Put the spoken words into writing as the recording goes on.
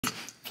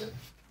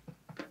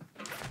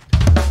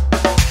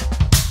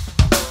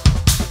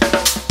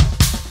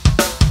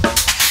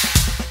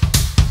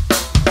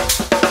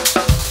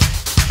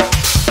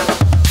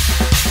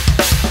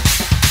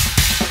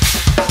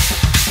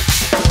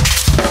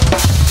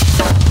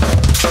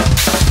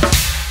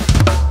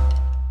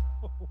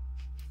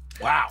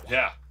Wow.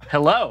 Yeah.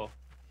 Hello,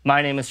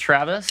 my name is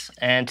Travis,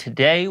 and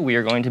today we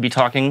are going to be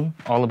talking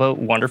all about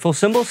wonderful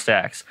cymbal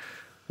stacks.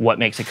 What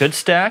makes a good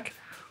stack,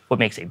 what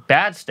makes a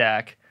bad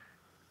stack,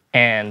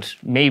 and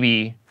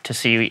maybe to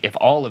see if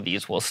all of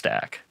these will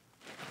stack.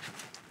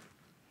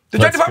 The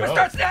drum department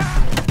starts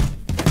now!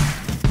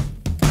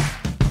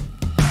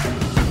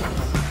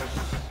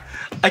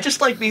 I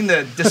just like being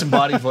the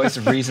disembodied voice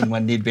of reason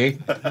when need be.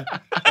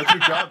 That's your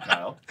job,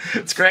 Kyle.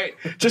 It's great.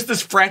 Just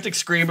this frantic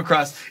scream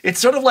across. It's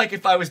sort of like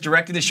if I was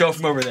directing the show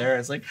from over there.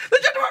 It's like, the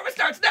drum department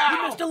starts now!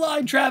 You missed a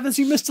line, Travis.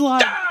 You missed a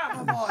line.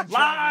 Come on,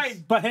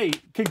 line! But hey,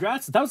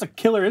 congrats. That was a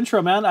killer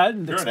intro, man. I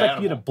didn't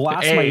expect you to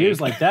blast my Hey. ears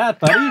like that,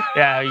 buddy.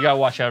 Yeah, you gotta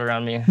watch out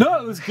around me.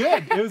 No, it was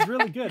good. It was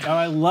really good. Oh,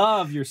 I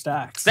love your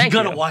stacks. Thank You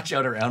gotta you. watch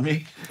out around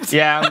me.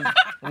 Yeah,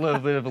 I'm a little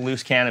bit of a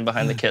loose cannon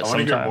behind the kit I want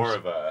to sometimes. hear more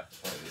of one of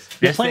these.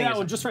 This Play thing that is-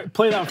 one. Just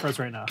play that one for us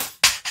right now.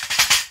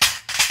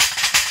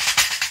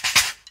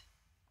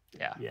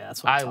 Yeah, Yeah,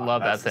 that's what I I'm talking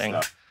love that That's the thing.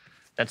 stuff.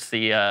 That's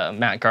the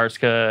Matt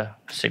Garska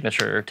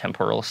signature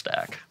temporal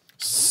stack.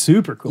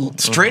 Super cool.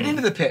 Straight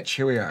into the pitch.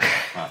 Here we are.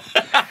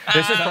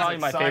 This is probably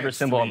my science favorite to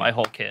symbol me. in my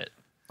whole kit.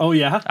 Oh,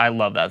 yeah? I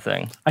love that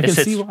thing. I It can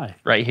sits see why.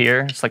 right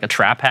here. It's like a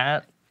trap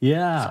hat.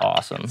 Yeah. It's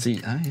awesome. See,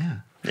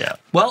 yeah. Yeah.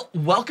 Well,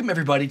 welcome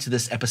everybody to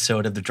this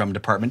episode of the Drum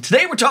Department.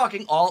 Today we're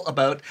talking all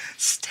about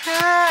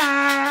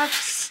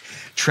stacks.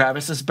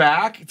 Travis is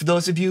back. For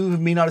those of you who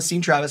may not have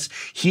seen Travis,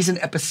 he's in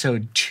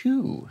episode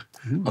 2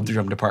 of the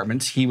Drum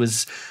Department. He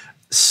was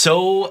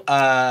so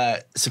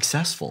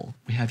successful.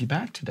 We have you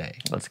back today.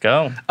 Let's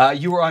go.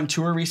 You were on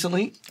tour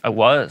recently. I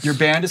was. Your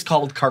band is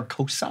called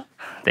Carcosa.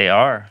 They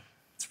are.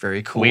 It's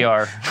very cool. We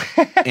are.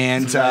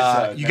 And It's a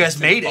nice, you nice guys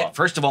made thing. it.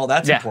 First of all,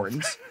 that's Yeah.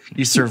 important.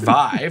 You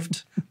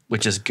survived,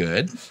 which is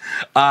good. You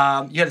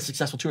had a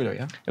successful tour though,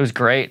 yeah? It was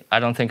great. I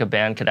don't think a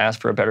band could ask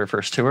for a better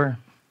first tour.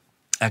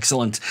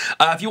 Excellent.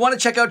 If you want to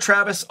check out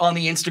Travis on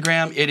the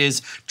Instagram, it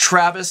is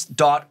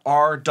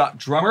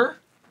travis.r.drummer.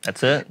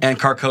 That's it. And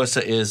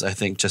Carcosa is, I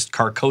think, just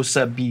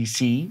Carcosa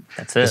BC.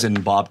 That's it. As in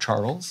Bob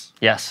Charles.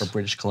 Yes. Or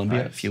British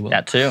Columbia, if you will.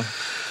 That too.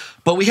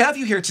 But we have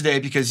you here today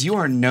because you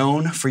are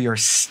known for your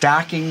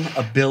stacking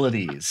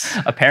abilities.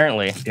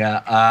 Apparently.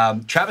 Yeah.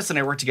 Travis and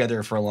I worked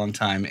together for a long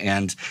time,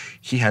 and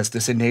he has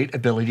this innate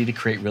ability to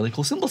create really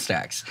cool cymbal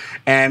stacks.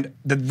 And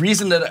the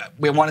reason that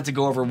we wanted to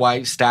go over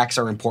why stacks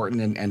are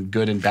important and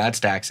good and bad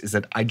stacks is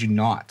that I do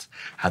not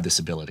have this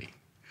ability.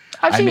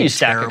 I've I seen make you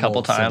stack a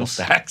terrible couple cymbal times.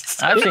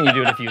 stacks. I've seen you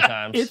do it a few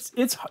times. It's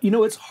it's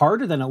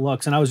harder than it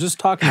looks. And I was just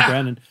talking to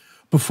Brandon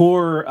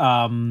before,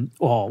 I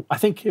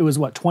think it was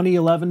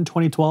 2011,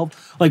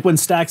 2012, like when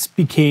stacks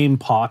became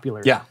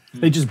popular. Yeah.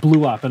 They just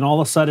blew up, and all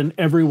of a sudden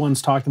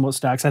everyone's talking about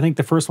stacks. I think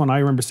the first one I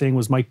remember seeing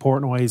was Mike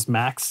Portnoy's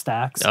Max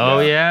Stacks. Oh,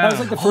 yeah. That was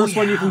like the first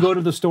one you can go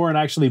to the store and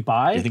actually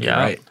buy. I think Yeah.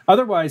 you're right.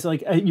 Otherwise,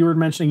 like you were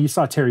mentioning, you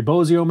saw Terry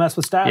Bozzio mess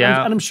with stacks,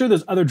 Yeah. and I'm sure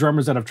there's other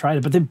drummers that have tried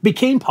it, but they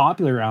became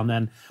popular around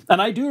then.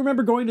 And I do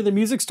remember going to the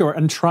music store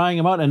and trying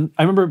them out, and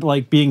I remember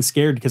like being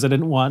scared because I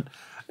didn't want.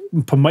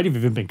 Might have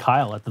even been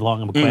Kyle at the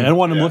Long McQuaid. I don't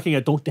want him looking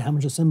at don't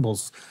damage the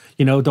cymbals.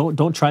 You know,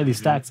 don't try these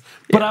stacks.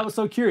 But I was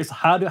so curious,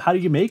 how do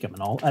you make them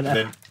and all? And,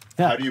 Then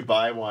yeah. how do you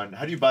buy one?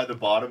 How do you buy the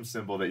bottom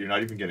cymbal that you're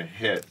not even going to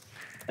hit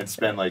and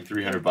spend like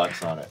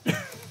 $300 on it?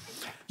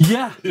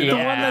 Yeah, the one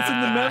that's in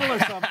the middle or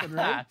something,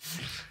 right?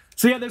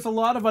 So yeah, there's a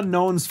lot of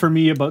unknowns for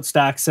me about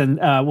stacks. And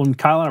when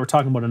Kyle and I were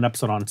talking about an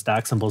episode on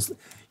stack cymbals,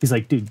 he's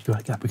like, dude, we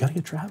gotta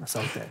get Travis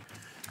out there.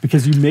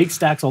 Because you make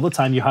stacks all the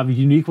time. You have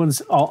unique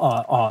ones.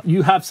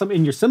 You have some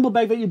in your cymbal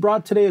bag that you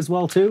brought today as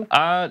well, too.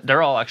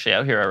 They're all actually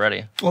out here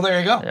already. Well, there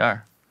you go. They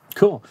are.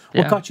 Cool.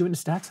 Yeah. What got you into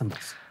stack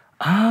cymbals?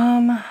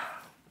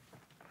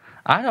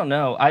 I don't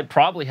know. I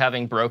probably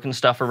having broken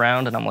stuff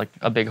around, and I'm like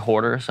a big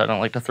hoarder, so I don't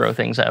like to throw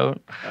things out.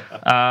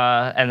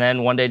 And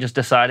then one day just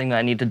deciding that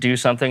I need to do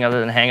something other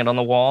than hang it on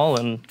the wall,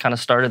 and kind of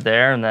started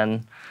there. And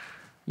then,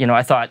 you know,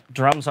 I thought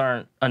drums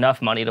aren't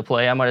enough money to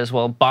play. I might as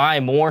well buy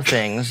more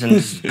things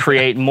and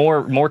create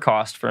more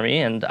cost for me.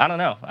 And I don't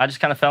know. I just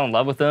kind of fell in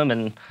love with them,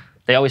 and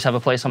they always have a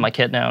place on my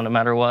kit now, no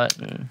matter what.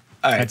 And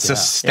All right, so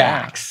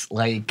stacks.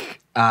 Like,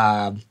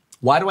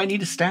 why do I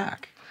need a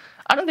stack?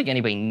 I don't think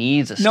anybody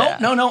needs a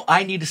stack. No.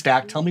 I need a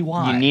stack. Tell me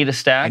why. You need a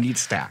stack? I need a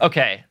stack.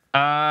 Okay.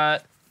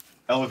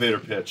 Elevator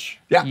pitch.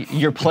 Yeah.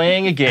 You're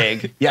playing a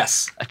gig.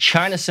 Yes. A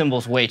China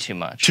cymbal's way too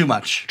much. Too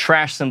much.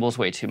 Trash cymbal's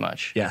way too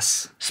much.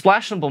 Yes.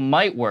 Splash cymbal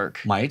might work.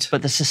 Might.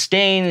 But the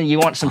sustain, you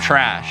want some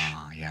trash.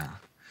 Yeah.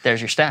 There's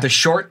your stack. The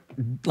short,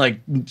 like,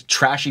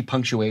 trashy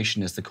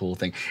punctuation is the cool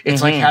thing.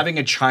 It's like having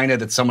a china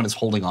that someone is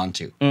holding on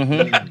to.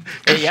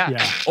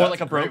 Yeah. Or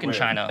like a broken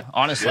china,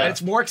 honestly. Yeah.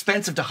 It's more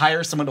expensive to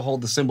hire someone to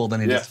hold the cymbal than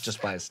it is to just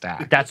buy a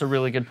stack. That's a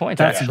really good point.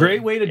 That's actually. a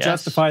great way to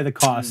justify the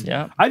cost.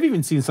 Yeah. I've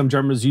even seen some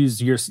drummers use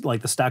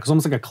the stack as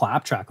almost like a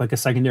clap track, like a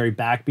secondary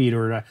backbeat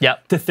or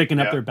to thicken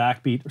up their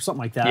backbeat or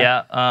something like that.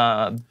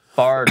 Yeah.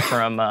 Bard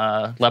from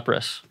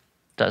Leprous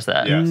does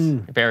that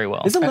very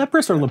well. Is it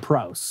Leprous or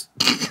Leprose?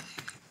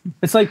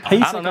 It's like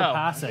Pasic don't or know.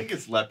 I think Pasic.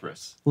 it's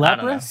leprous.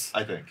 Leprous?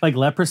 I think. Like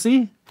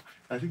leprosy?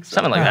 I think so.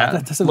 Something like that.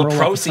 That doesn't roll off the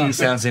Leprosy tongue.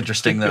 sounds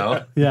interesting,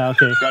 though. Yeah,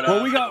 okay. Well,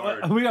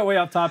 ask the we got way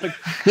off topic.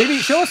 Maybe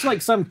show us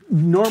like some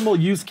normal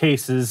use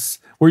cases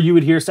where you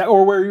would hear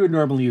or where you would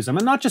normally use them,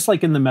 and not just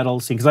like in the metal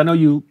scene, because I know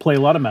you play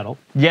a lot of metal.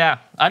 Yeah,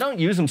 I don't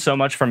use them so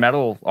much for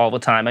metal all the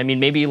time. I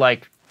mean, maybe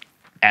like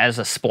as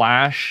a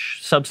splash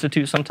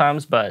substitute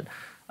sometimes, but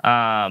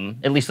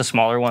at least the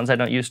smaller ones I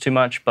don't use too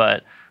much.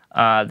 But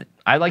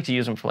I like to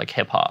use them for like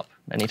hip hop.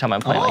 Anytime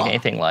I'm playing like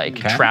anything like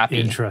trappy.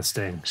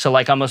 Interesting. So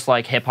like almost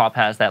like hip hop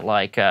has that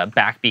like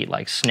backbeat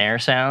like snare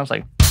sounds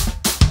like.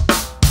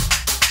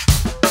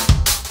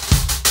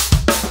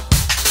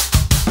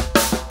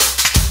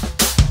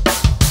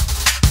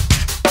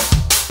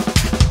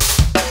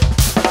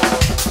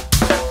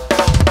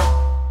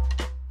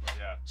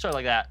 Sort of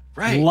like that.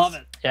 Right. Love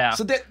it. Yeah.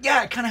 So that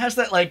it kind of has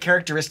that like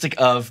characteristic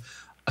of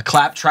a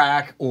clap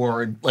track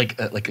or like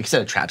I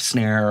said, a trap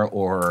snare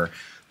or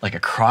like a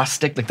cross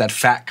stick, like that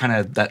fat kind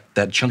of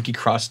that chunky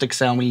cross stick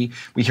sound we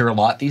hear a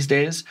lot these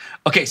days.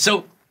 Okay,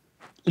 so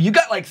you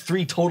got like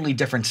 3 totally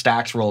different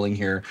stacks rolling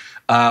here.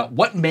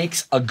 What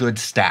makes a good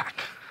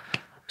stack?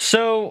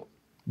 So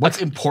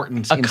What's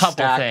important a in couple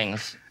stack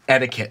things.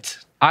 etiquette?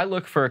 I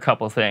look for a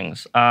couple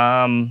things.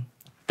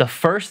 The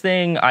first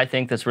thing I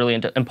think that's really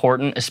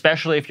important,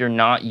 especially if you're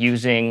not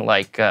using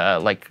like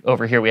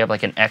over here we have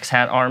like an X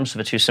hat arm, so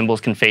the 2 cymbals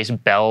can face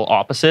bell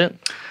opposite.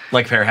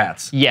 Like pair of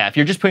hats. Yeah, if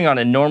you're just putting on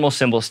a normal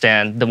cymbal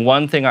stand, the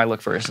one thing I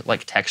look for is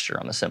like texture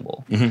on the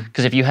cymbal.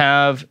 Because if you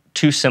have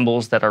 2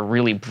 cymbals that are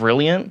really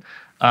brilliant,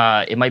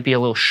 it might be a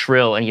little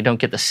shrill and you don't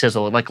get the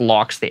sizzle. It like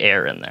locks the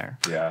air in there.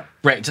 Yeah.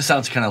 Right, it just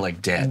sounds kind of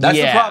like dead. That's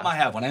the Yeah. problem I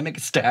have. When I make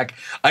a stack,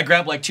 I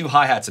grab like 2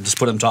 hi-hats and just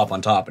put them top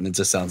on top, and it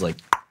just sounds like...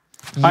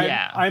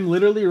 Yeah. I'm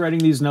literally writing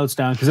these notes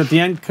down because at the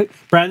end,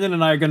 Brandon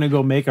and I are going to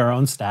go make our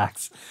own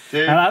stacks.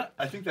 Dave, And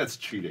I think that's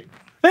cheating.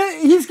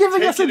 he's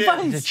giving us Take it in.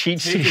 The advice. cheat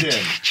Take sheet. it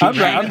in.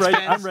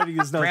 I'm writing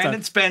these notes Brandon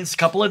down. spends a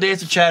couple of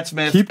days at Chad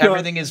Smith. Keep going.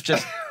 Everything is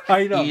just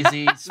I know.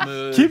 easy,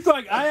 smooth. Keep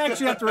going. I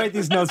actually have to write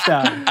these notes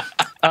down.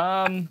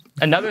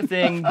 Another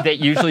thing that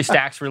usually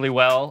stacks really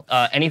well,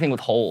 anything with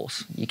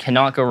holes. You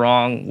cannot go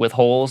wrong with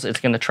holes. It's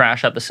going to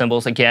trash up the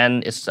cymbals.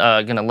 Again, it's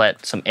going to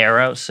let some air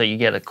out, so you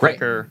get a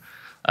quicker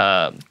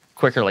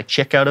like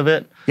chick out of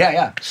it.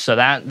 Yeah. So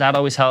that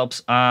always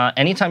helps.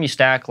 Anytime you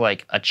stack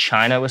like a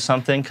china with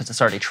something, because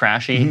it's already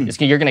trashy,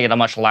 you're going to get a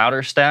much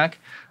louder stack.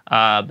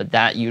 But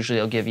that usually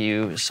will give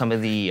you some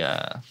of the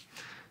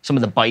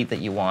bite that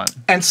you want.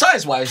 And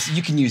size-wise,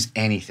 you can use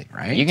anything,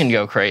 right? You can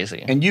go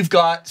crazy. And you've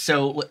got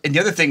and the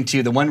other thing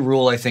too, the one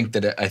rule I think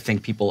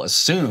people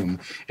assume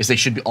is they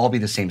should all be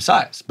the same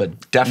size,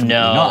 but definitely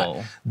not.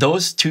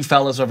 Those 2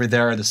 fellas over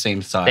there are the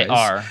same size. They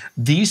are.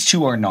 These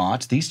 2 are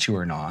not. These 2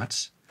 are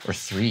not. Or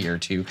 3 or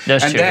 2.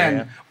 Those and 2, then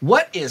yeah.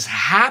 what is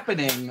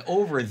happening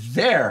over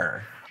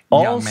there,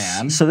 young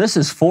man? So this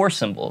is 4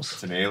 cymbals.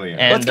 It's an alien.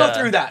 And- Let's go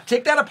through that.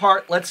 Take that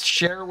apart. Let's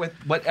share with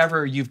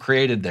whatever you've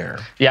created there.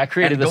 Yeah, I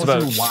created And this go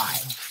about through why.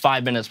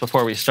 5 minutes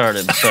before we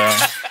started, so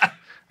I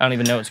don't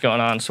even know what's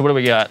going on. So what do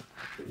we got?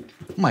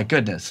 Oh my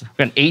goodness. We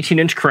got an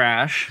 18-inch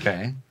crash.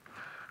 Okay.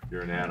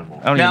 You're an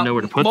animal. I don't even know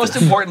where to put most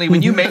this. importantly,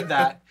 when you made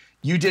that,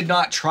 you did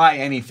not try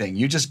anything.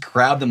 You just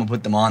grabbed them and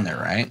put them on there,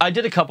 right? I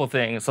did a couple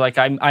things. Like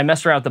I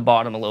messed around at the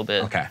bottom a little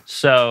bit. Okay.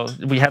 So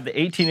we have the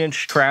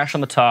 18-inch crash on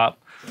the top,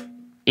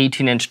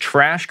 18-inch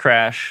trash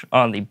crash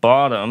on the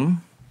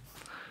bottom.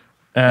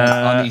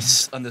 on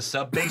the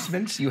sub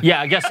basement.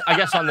 Yeah, I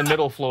guess on the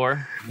middle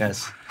floor.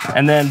 Yes.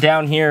 And then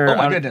down here, Oh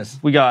my goodness.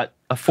 we got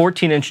a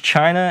 14-inch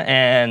china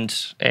and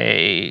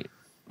a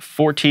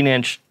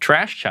 14-inch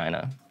trash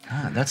china.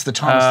 Ah, that's the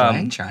Thomas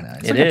Lang China.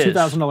 It Like a is.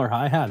 $2,000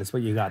 hi-hat is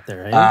what you got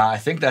there, eh? I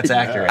think that's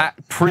accurate.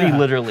 Pretty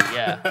literally,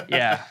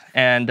 yeah.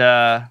 And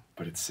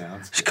But it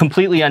sounds good.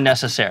 completely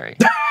unnecessary.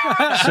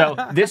 So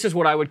this is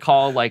what I would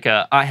call like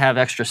a I have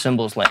extra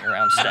cymbals laying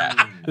around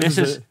stack. This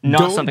is not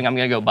don't something I'm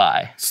going to go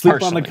buy. Sleep on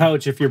personally. the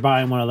couch if you're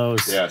buying one of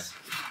those Yes.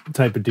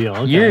 type of deal.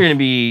 Okay. You're going to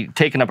be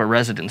taking up a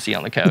residency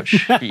on the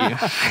couch. For you.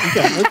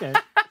 okay.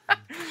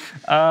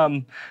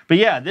 But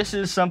yeah, this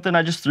is something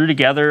I just threw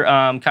together.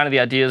 Kind of the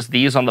idea is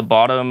these on the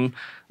bottom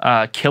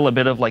kill a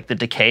bit of like the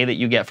decay that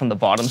you get from the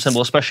bottom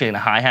cymbal, especially in a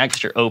hi-hat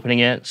because you're opening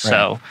it.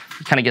 So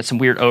you kind of get some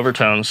weird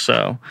overtones.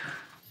 So,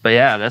 but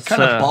yeah, that's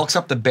Kind of bulks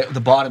up the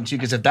bottom too,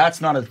 because if that's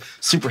not a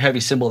super heavy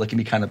cymbal, that can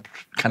be kind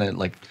of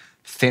like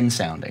thin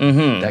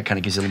sounding. That kind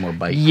of gives you a little more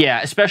bite.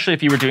 Yeah, especially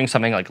if you were doing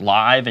something like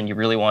live and you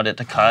really wanted it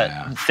to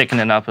cut,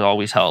 thickening up it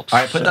always helps. All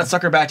right, put that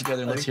sucker back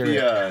together and let's hear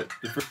it.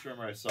 The first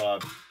drummer I saw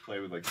play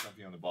with like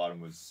something on the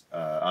bottom was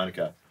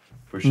Annika.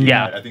 Where she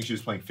had, I think she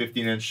was playing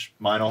 15-inch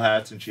vinyl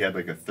hats and she had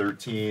like a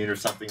 13 or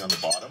something on the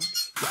bottom.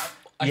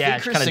 I yeah,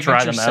 think her kind of dry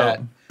signature them out.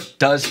 set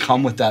does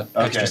come with that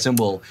extra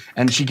cymbal.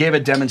 And she gave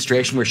a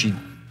demonstration where she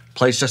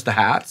plays just the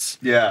hats.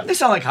 Yeah. They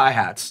sound like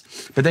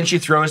hi-hats. But then she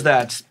throws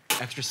that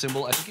extra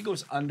cymbal. I think it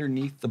goes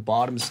underneath the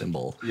bottom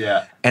cymbal.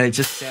 Yeah. And it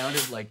just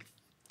sounded like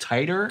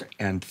tighter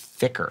and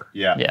thicker.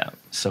 Yeah. Yeah.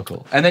 So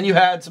cool. And then you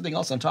had something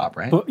else on top,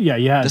 right? But yeah,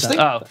 yeah. This thing?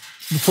 Oh,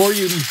 Before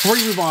you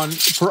move on,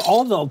 for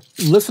all the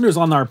listeners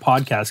on our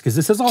podcast, because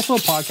this is also a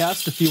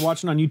podcast. If you're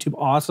watching on YouTube,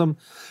 awesome.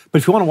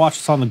 But if you want to watch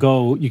us on the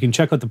go, you can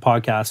check out the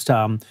podcast.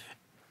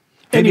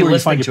 Maybe Anywhere you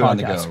listening find to your it on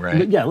the podcast. go,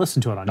 right? Yeah,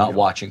 listen to it on Not the go.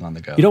 watching on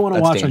the go. You don't want to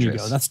That's watch dangerous. on you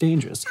go. That's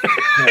dangerous.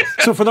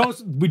 So for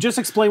those, we just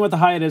explained what the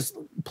hi-hat is.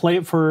 Play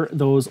it for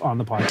those on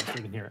the podcast so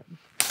you can hear it.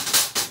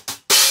 just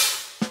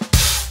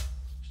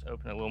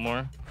open it a little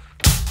more.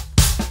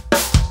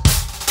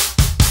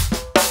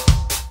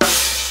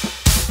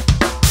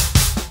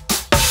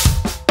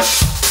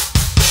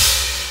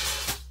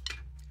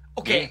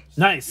 Okay.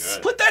 Nice.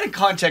 Put that in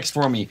context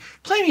for me.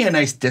 Play me a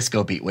nice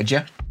disco beat, would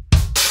you?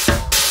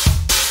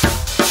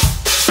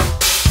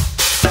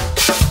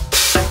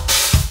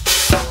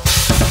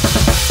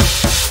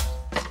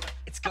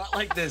 It's got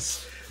like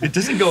this. It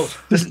doesn't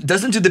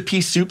do the pea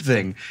soup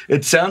thing.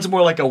 It sounds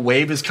more like a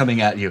wave is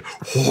coming at you.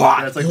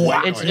 Yeah, it's like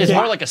white It's noise.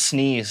 more like a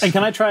sneeze. And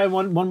can I try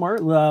one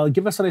more?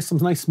 Give us some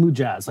nice smooth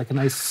jazz, like a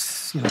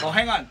nice, Oh,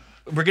 hang on.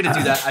 We're gonna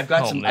do that. I've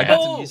got some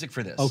man. music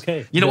for this.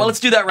 Okay, You know what? good. Let's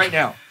do that right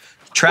now.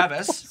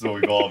 Travis, So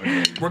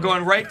evolving. we're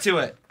going right to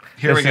it.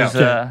 Here we This go. is,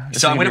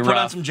 this So is I'm gonna be put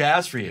on rough. some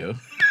jazz for you.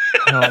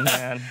 Oh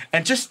man.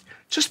 And just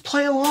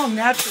play along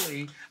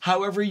naturally,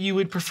 however you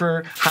would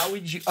prefer. How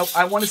would you? Oh,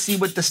 I want to see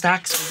what the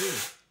stacks will do.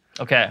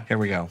 Okay. Here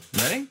we go.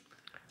 Ready?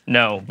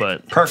 No,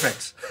 but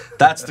Perfect.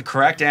 That's the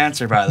correct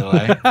answer, by the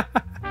way.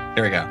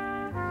 Here we go.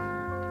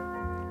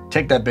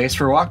 Take that bass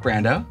for a walk,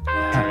 Brando. all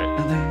right.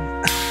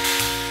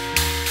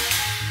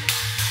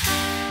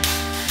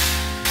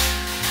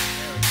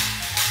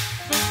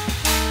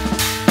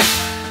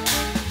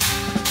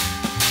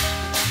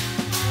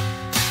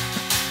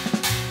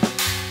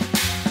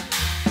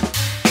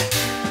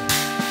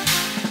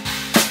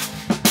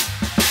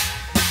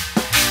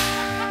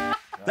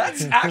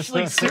 That's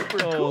actually super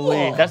cool.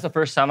 Holy, that's the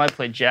first time I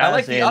played jazz. I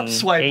like the in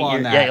upswipe 8 on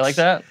years. that. Yeah, you like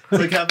that?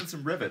 It's like having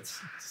some rivets.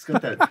 It's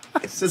got that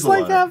It's sizzle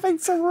like on it. having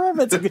some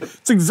rivets.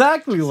 It's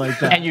exactly like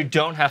that. And you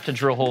don't have to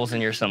drill holes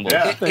in your cymbals.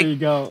 Yeah. There you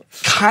go.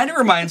 Kind of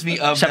reminds me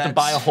of Just have to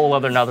buy a whole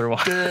another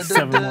one.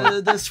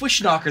 the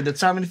swish knocker that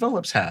Simon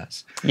Phillips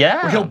has.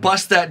 Yeah. Where he'll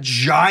bust that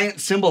giant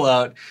cymbal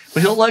out,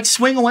 but he'll like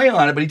swing away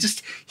on it. But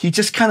he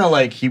just kind of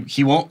like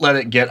he won't let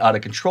it get out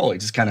of control. He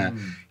just kind of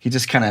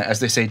as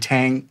they say,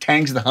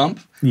 tangs the hump.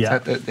 Yeah.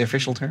 Is that the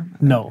official term?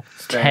 No.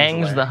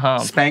 Hangs the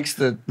hump. Spanks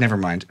the. Never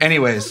mind.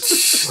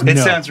 Anyways, it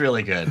No. sounds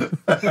really good.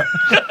 All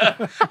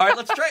right,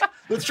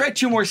 let's try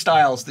two more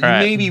styles that All you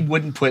right. maybe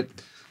wouldn't put.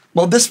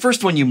 Well, this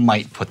first one you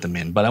might put them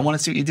in, but I want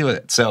to see what you do with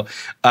it. So,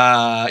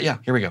 yeah,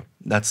 here we go.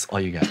 That's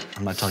all you got.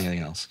 I'm not telling you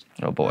anything else.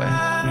 Oh boy.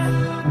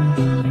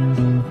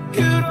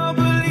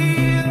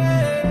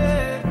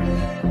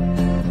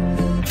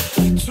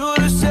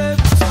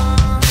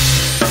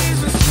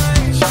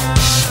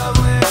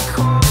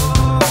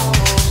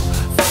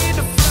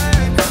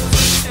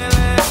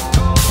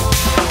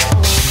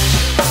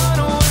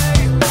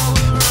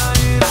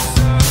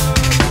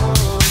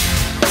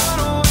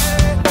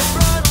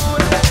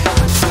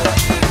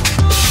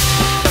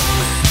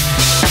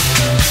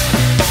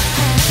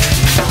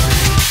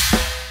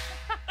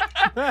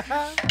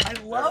 I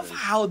love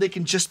how they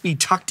can just be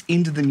tucked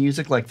into the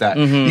music like that.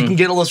 Mm-hmm. You can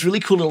get all those really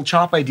cool little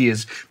chop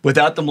ideas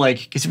without them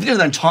because if you did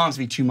it on toms,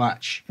 it'd be too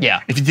much.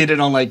 Yeah. If you did it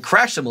on like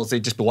crash cymbals,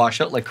 they'd just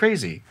wash out like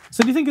crazy.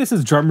 So do you think this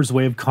is drummers'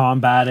 way of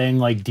combating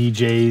like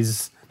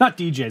DJs? Not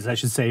DJs, I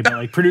should say, but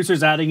like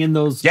producers adding in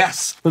those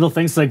Yes. little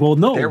things like, well,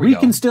 no, There we we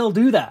go. can still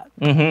do that.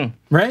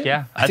 Mm-hmm. Right?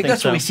 Yeah. I think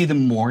that's so. why we see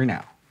them more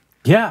now.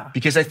 Yeah.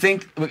 Because I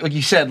think, like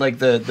you said, like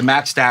the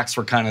Mac stacks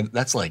were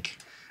that's like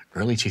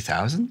early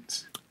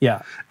 2000s.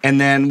 Yeah.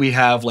 And then we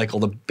have like all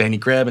the Benny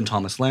Greb and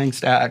Thomas Lang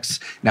stacks.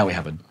 Now we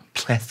have a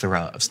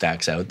plethora of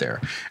stacks out there.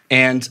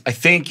 And I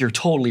think you're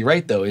totally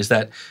right, though, is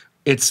that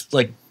it's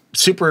like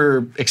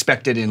super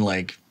expected in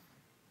like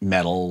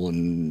metal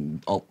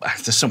and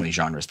there's so many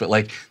genres, but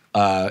like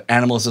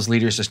Animals as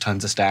Leaders, there's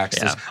tons of stacks.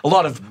 Yeah. There's a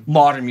lot of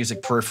modern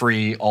music,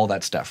 periphery, all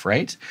that stuff,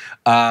 right?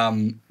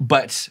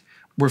 But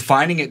we're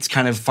finding its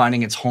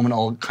home in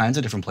all kinds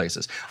of different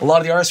places. A lot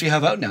of the artists we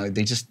have out now,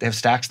 they have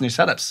stacks in their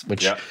setups,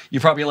 which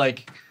you're probably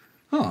like,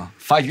 oh,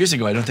 5 years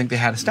ago, I don't think they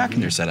had a stack in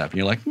their setup. And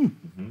you're like,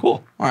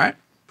 cool, all right.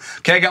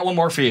 Okay, I got one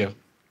more for you.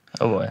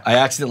 Oh boy. I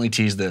accidentally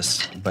teased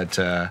this, but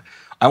I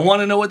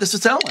want to know what this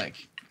would sound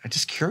like. I'm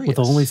just curious. With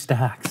only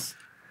stacks.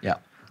 Yeah.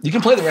 You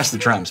can play the rest of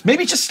the drums.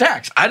 Maybe just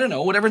stacks. I don't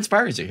know, whatever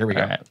inspires you. Here we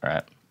go. All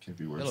right. Can't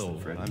be worse Hello,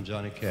 than Freddie. I'm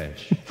Johnny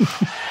Cash.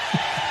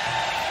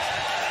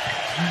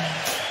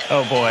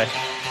 Oh boy.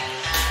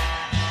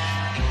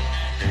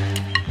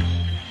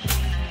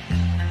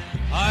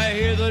 I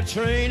hear the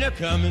train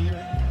a-coming,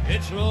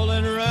 it's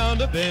rolling around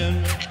a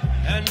bend,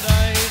 and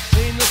I ain't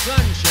seen the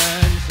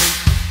sunshine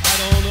since I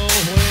don't know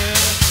when.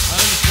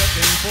 I'm stuck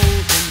in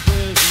Folsom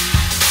Prison,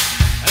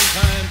 and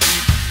time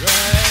keeps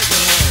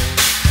dragging on.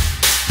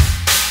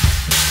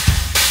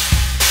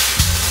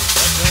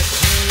 But that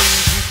train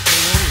keeps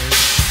a-rolling,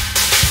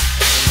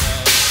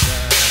 around the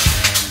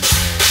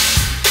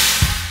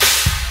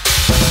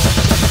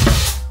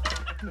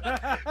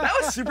That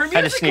was super musical.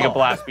 I just sneak a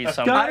blast beat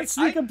somewhere. Gotta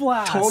sneak a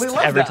blast. Totally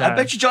love Every that. I time.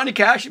 bet you Johnny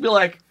Cash would be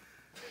like,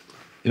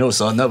 you know,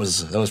 son, that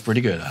was pretty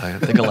good. I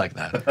think I like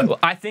that. Well,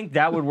 I think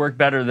that would work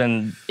better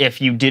than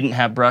if you didn't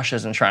have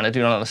brushes and trying to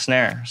do it on the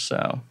snare.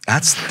 So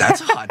That's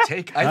a hot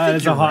take. I That think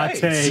is you're a hot right.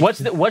 take.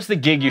 what's the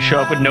gig you show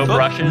up with no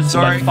brushes,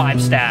 sorry. but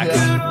 5 stacks?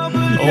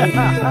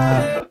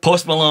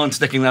 Post Malone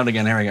sticking out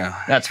again. There we go.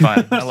 That's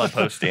fine. I love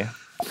Posty.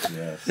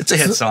 Yes. It's a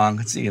hit song.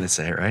 That's you gonna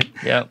say it, right?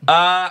 Yep.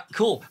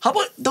 Cool. How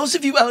about those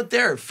of you out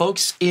there,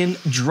 folks in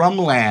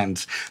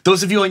Drumland?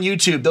 Those of you on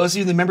YouTube, those of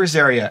you in the members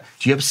area,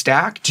 do you have a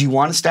stack? Do you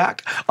want a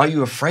stack? Are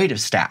you afraid of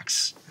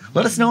stacks?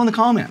 Let us know in the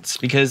comments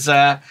because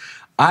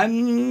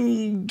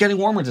I'm getting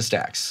warmer to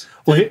stacks.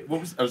 Well, I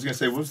was gonna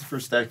say, what was the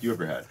first stack you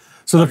ever had?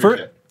 So On your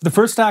kit? the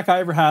first stack I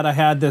ever had, I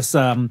had this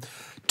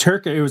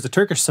it was a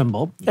Turkish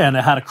cymbal, and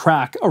it had a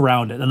crack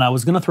around it, and I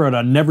was going to throw it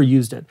out. I never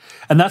used it.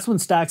 And that's when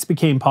stacks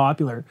became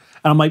popular.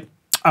 And I'm like,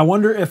 I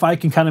wonder if I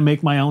can kind of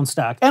make my own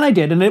stack. And I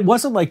did, and it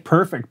wasn't like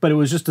perfect, but it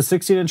was just a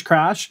 16-inch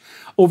crash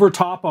over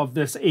top of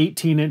this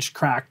 18-inch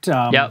cracked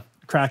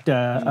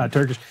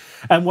Turkish.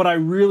 And what I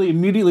really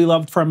immediately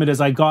loved from it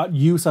is I got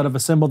use out of a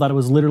cymbal that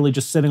was literally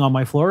just sitting on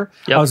my floor.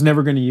 Yep. I was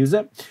never going to use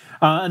it.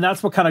 And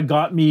that's what kind of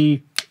got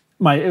me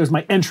it was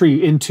my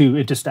entry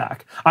into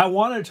stack. I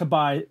wanted to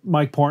buy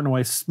Mike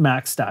Portnoy's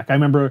Max stack. I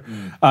remember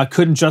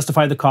couldn't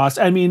justify the cost.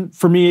 I mean,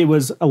 for me, it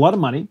was a lot of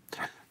money.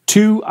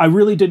 2, I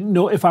really didn't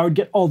know if I would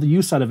get all the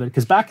use out of it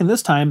because back in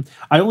this time,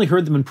 I only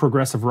heard them in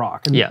progressive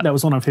rock, and that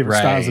was one of my favorite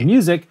styles of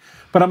music.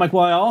 But I'm like,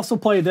 well, I also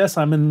play this.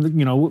 I'm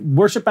in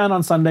worship band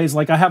on Sundays.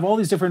 Like I have all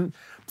these different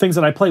things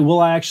that I play. Will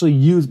I actually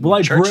use? Will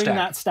I bring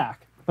that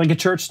stack? Like a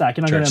church stack,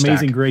 you're not going to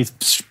Amazing Grace,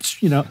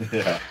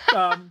 Yeah.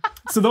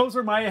 So those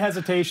were my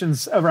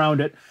hesitations around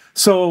it.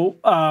 So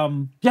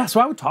so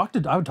I would talk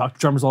to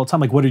drummers all the time.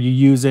 Like, what are you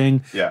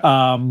using?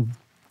 Yeah.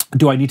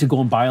 Do I need to go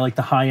and buy like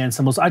the high end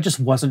cymbals? I just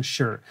wasn't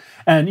sure.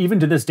 And even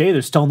to this day,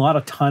 there's still not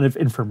a ton of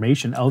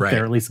information out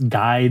there, at least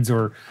guides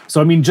or.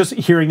 So I mean, just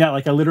hearing that,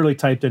 like I literally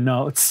typed in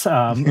notes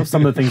of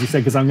some of the things you said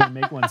because I'm going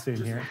to make one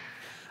soon here.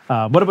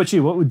 What about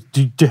you? What would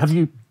have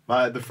you?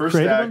 The first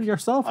created stack them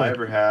yourself, I or?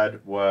 ever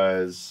had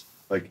was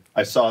like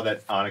I saw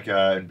that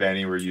Annika and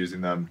Benny were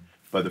using them,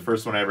 but the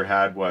first one I ever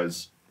had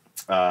was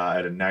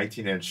at a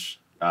 19-inch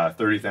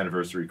 30th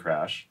anniversary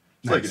crash.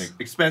 It's like an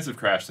expensive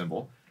crash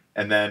cymbal,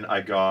 and then I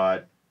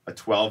got a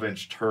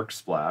 12-inch Turk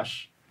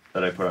splash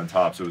that I put on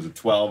top. So it was a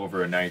 12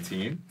 over a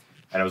 19,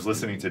 and I was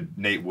listening to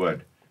Nate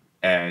Wood,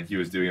 and he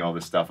was doing all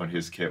this stuff on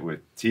his kit with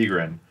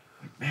Tigran.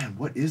 Like, man,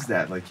 what is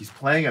that? Like he's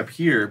playing up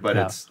here, but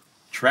it's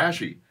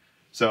trashy.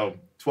 So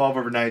 12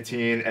 over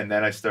 19, and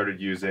then I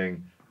started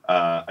using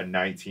a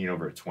 19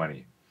 over a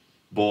 20.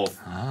 Both.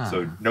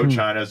 So no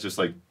Chinas, just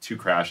like 2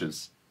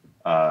 crashes,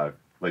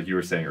 like you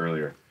were saying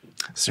earlier.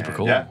 Super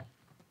cool. Yeah.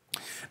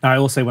 Now I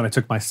will say when I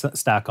took my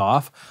stack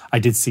off, I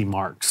did see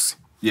marks.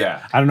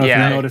 Yeah. I don't know if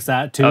you noticed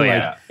that too. Oh, like,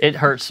 yeah. It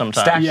hurts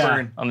sometimes. Stack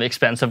burn. On the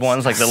expensive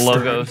ones, like the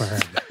logos.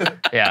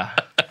 Yeah.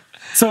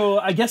 So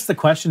I guess the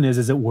question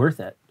is it worth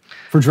it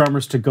for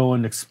drummers to go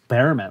and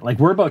experiment? Like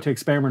we're about to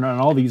experiment on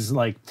all these,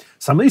 like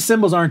some of these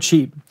cymbals aren't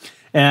cheap.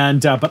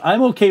 And, but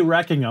I'm okay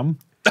wrecking them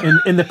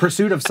in the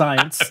pursuit of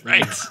science.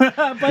 Right. You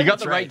got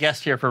the right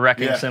guest here for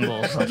wrecking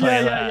cymbals. I'll tell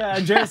you that. Yeah.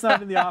 And Jared's not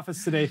in the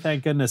office today,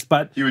 thank goodness.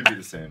 But He would do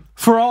the same.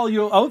 for all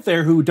you out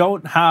there who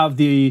don't have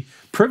the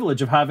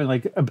privilege of having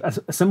like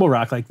a cymbal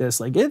rack like this,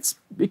 like it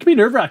can be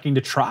nerve-wracking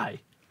to try.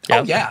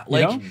 Oh yeah,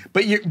 like, know?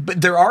 but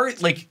there are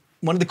like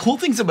one of the cool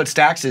things about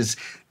stacks is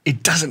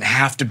it doesn't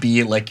have to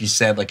be like you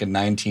said, like a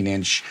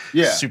 19-inch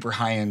super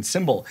high-end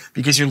cymbal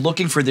because you're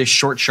looking for this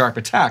short, sharp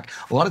attack.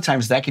 A lot of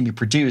times that can be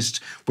produced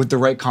with the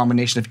right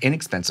combination of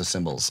inexpensive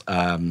cymbals.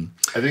 I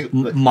think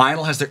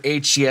Meinl has their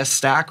HCS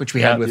stack, which we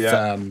had with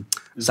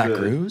Zach The-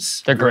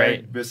 Cruz. They're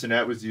great.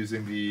 Bissonette was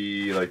using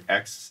the like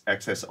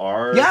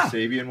XSR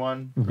Sabian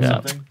one or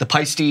something. The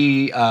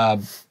Peisty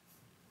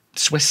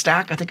Swiss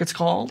stack, I think it's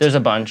called. There's a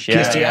bunch,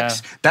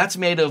 PSTX. That's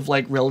made of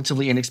like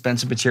relatively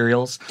inexpensive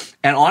materials.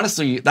 And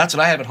honestly, that's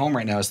what I have at home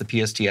right now is the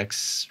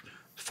PSTX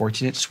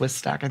 14-inch Swiss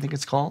stack, I think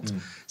it's called.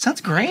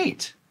 Sounds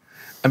great.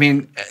 I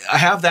mean, I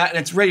have that and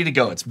it's ready to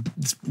go. It's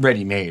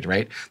ready-made,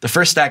 right? The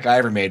first stack I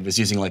ever made was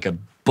using like a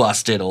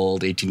busted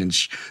old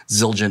 18-inch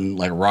Zildjian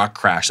like rock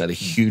crash that had a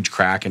huge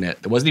crack in it.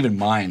 It wasn't even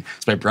mine.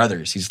 It's my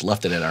brother's. He just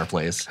left it at our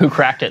place. Who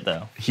cracked it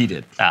though? He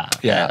did. Yeah,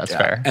 that's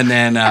fair. And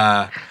then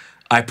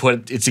I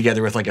put it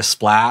together with like a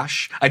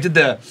splash. I did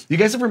you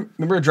guys ever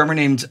remember a drummer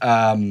named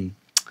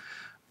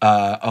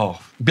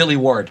Billy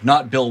Ward,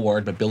 not Bill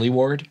Ward, but Billy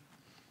Ward.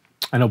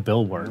 I know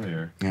Bill Ward.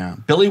 Earlier. Yeah,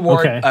 Billy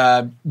Ward.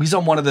 Okay. He's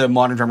on one of the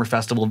Modern Drummer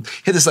Festival. He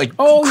had this like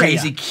Oh, yeah,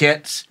 crazy yeah.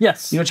 kit.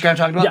 Yes. You know what I'm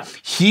talking about? Yeah.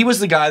 He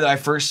was the guy that I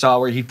first saw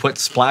where he put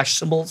splash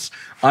cymbals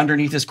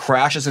underneath his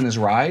crashes and his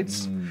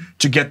rides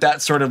to get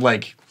that sort of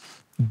like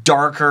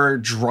darker,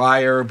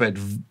 drier, but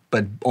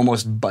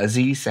almost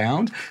buzzy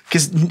sound.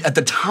 Because at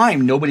the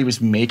time, nobody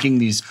was making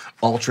these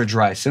ultra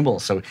dry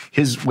cymbals. So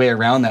his way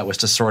around that was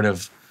to sort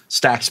of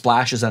stack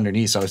splashes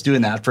underneath. So I was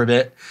doing that for a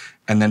bit.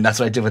 And then that's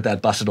what I did with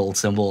that busted old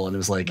cymbal, and it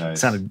was like it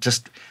sounded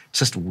just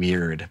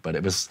weird. But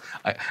it was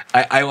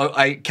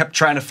I kept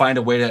trying to find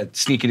a way to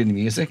sneak it into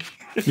music.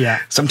 Yeah.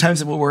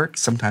 Sometimes it will work,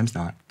 sometimes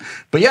not.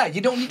 But yeah,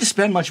 you don't need to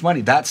spend much money.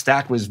 That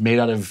stack was made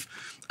out of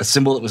a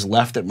cymbal that was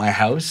left at my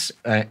house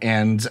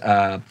and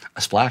a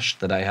splash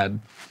that I had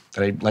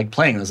that I liked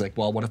playing. I was like,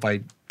 well, what if I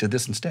did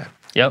this instead?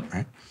 Yep.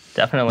 Right?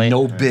 Definitely.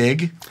 No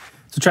big.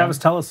 So Travis,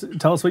 tell us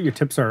what your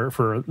tips are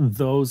for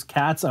those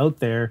cats out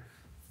there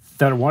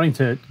that are wanting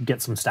to get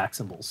some stack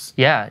cymbals.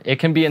 Yeah, it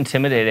can be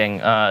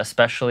intimidating,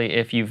 especially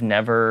if you've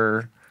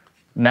never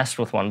messed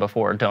with one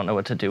before, don't know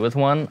what to do with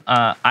one.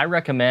 I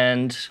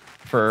recommend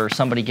for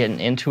somebody getting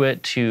into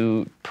it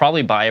to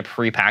probably buy a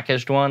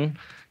prepackaged one,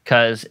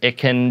 because it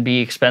can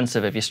be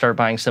expensive if you start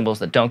buying cymbals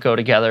that don't go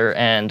together.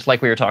 And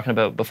like we were talking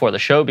about before the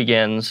show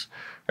began,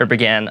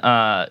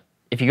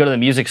 if you go to the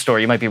music store,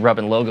 you might be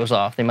rubbing logos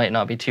off. They might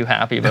not be too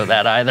happy about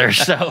that either.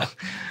 So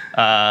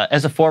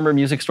as a former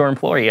music store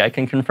employee, I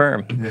can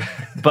confirm. Yeah.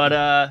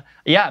 But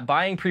yeah,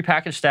 buying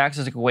prepackaged stacks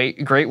is a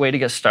great way to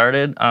get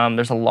started.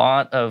 There's a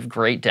lot of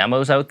great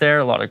demos out there,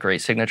 a lot of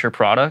great signature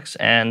products.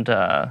 And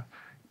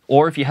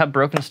or if you have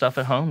broken stuff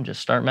at home, just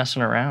start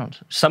messing around.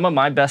 Some of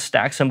my best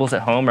stack cymbals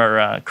at home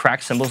are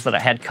cracked cymbals that I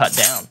had cut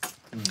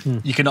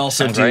down. You can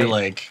also do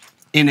like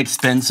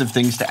inexpensive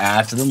things to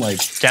add to them, like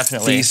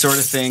definitely these sort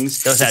of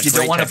things. Those if you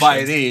don't want to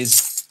buy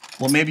these,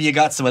 well, maybe you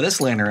got some of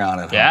this laying around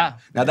at home. Yeah.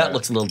 Now that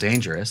looks a little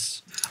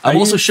dangerous. I'm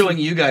also showing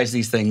you guys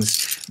these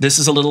things. This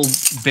is a little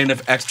bin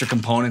of extra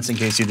components in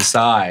case you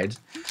decide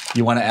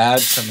you want to add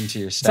something to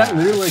your stack. Is that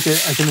literally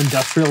like an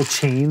industrial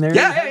chain there?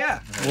 Yeah.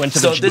 Went to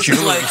the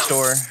jewelry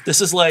store. This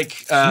is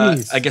like,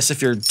 I guess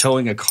if you're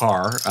towing a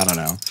car, I don't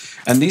know.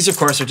 And these, of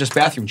course, are just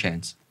bathroom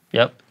chains.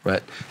 Yep.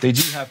 But they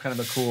do have kind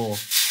of a cool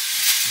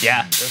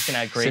those can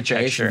add great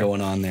situation texture going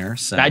on there.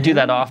 So. And I do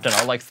that often.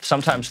 I'll like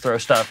sometimes throw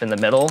stuff in the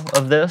middle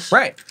of this.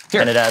 Right.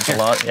 And it adds a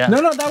lot. Yeah.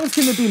 No, that was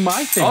going to be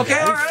my thing. Okay,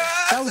 guys. all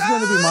right. That was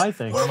going to be my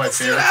thing. One of my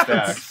favorite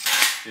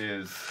stacks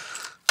is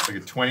like a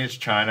 20-inch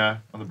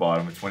China on the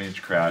bottom, a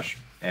 20-inch crash,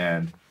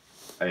 and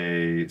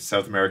a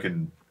South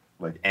American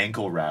like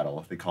ankle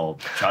rattle they call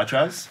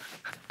cha-chas.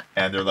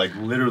 And they're like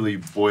literally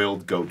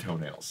boiled goat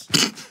toenails.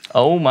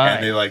 Oh my.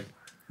 And they like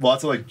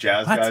lots of like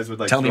jazz guys would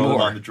like Tell me throw them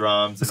more. on the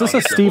drums. Is this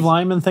a Steve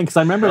Lyman thing? Because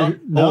I remember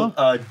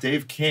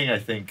Dave King, I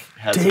think,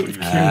 has Dave somebody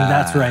King. who's-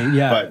 That's right.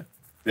 Yeah. But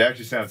they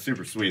actually sound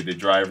super sweet. They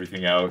dry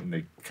everything out and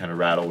they kind of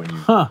rattle when you.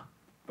 Huh.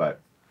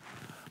 But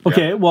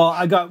Okay, yeah. well,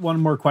 I got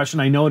one more question.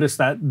 I noticed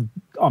that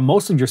on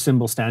most of your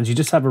cymbal stands, you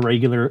just have a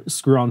regular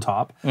screw on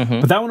top.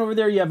 But that one over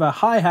there, you have a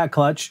hi-hat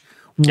clutch.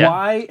 Yeah.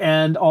 Why?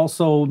 And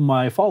also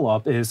my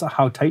follow-up is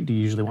how tight do you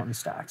usually want the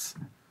stacks?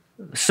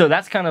 So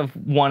that's kind of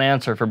one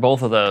answer for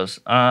both of those.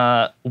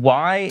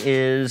 Why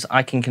is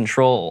I can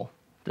control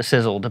the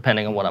sizzle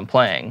depending on what I'm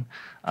playing.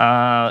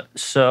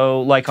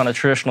 So like on a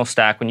traditional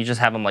stack, when you just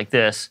have them like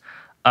this,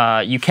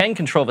 you can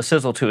control the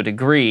sizzle to a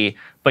degree,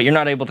 but you're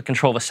not able to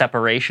control the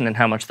separation and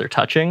how much they're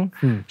touching.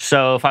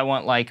 So if I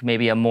want like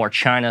maybe a more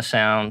China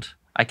sound,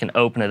 I can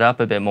open it up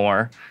a bit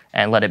more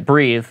and let it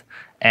breathe.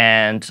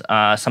 And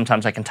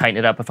sometimes I can tighten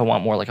it up if I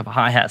want more like of a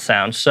hi-hat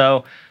sound.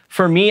 So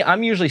for me,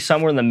 I'm usually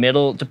somewhere in the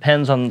middle. It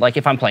depends on like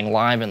if I'm playing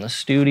live in the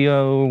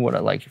studio, what I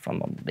like if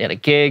I'm at a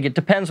gig. It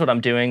depends what I'm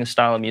doing, the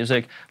style of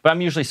music. But I'm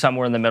usually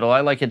somewhere in the middle.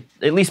 I like it,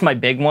 at least my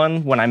big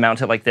one, when I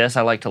mount it like this,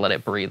 I like to let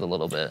it breathe a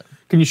little bit.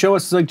 Can you show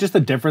us like just the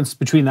difference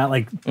between that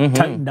like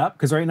tightened up?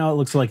 Because right now it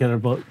looks like it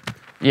about...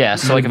 Yeah,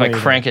 so like if I Midway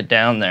crank it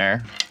down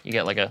there, you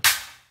get like a,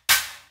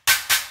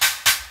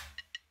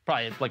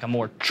 probably like a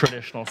more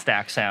traditional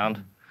stack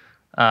sound.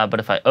 But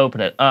if I open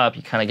it up,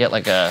 you kind of get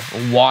like a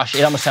wash.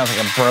 It almost sounds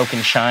like a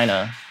broken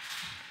china.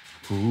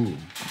 Ooh.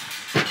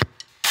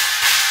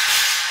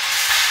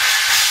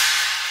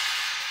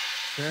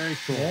 Very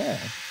cool.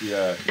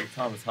 Yeah,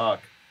 Thomas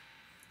Hawk.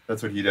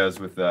 That's what he does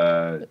with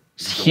the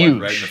huge.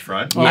 one right in the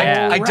front.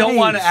 Yeah. I don't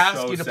want to ask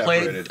So you to play.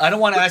 separated. I don't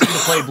want to ask you to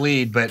play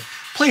bleed, but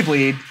play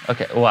bleed.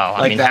 Okay, well,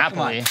 I Like mean, that.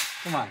 happily.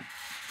 Come on.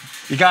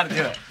 You got to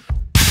do it.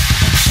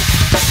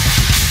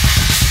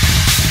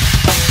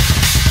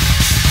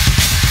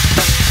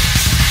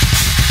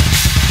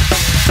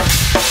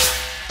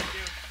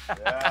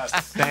 Yes.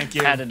 Thank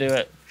you. Had to do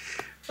it.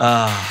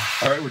 All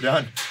right, we're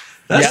done.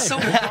 That's so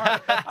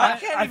hard.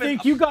 I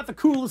think you got the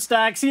coolest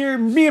stacks here.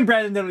 Me and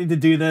Brandon don't need to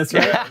do this,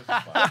 right?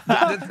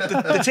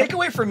 The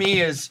takeaway for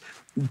me is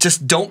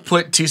just don't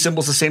put two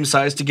cymbals the same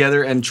size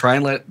together and try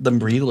and let them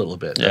breathe a little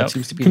bit. Yep. That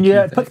seems to be Can the key you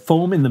thing. put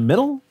foam in the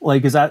middle?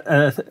 Like, is that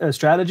a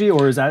strategy,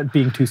 or is that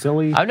being too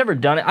silly? I've never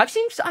done it. I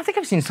think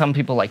I've seen some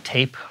people like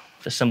tape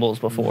the cymbals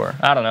before.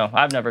 I don't know.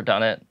 I've never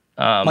done it.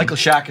 Michael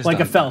Shack is Like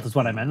a felt is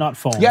what I meant, not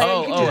foam. Yeah.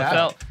 Oh, you can do that.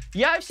 felt.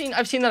 Yeah, I've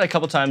seen that a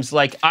couple times.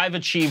 Like I've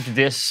achieved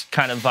this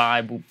kind of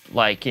vibe,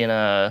 like in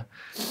a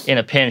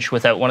pinch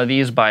without one of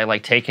these by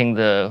like taking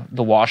the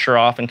washer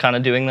off and kind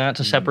of doing that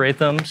to separate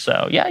them.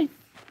 So yeah,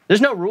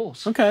 there's no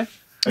rules. Okay. I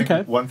think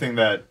Okay. one thing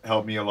that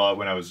helped me a lot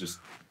when I was just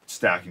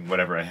stacking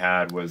whatever I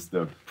had was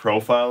the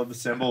profile of the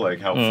cymbal, like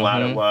how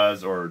flat it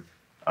was or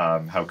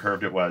how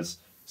curved it was.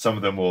 Some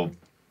of them will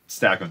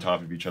stack on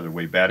top of each other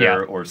way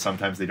better, or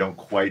sometimes they don't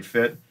quite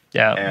fit.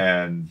 Yeah.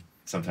 And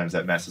sometimes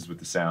that messes with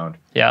the sound.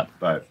 Yeah.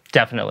 But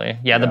Definitely.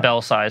 Yeah, the Yeah.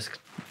 bell size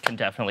can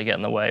definitely get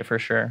in the way for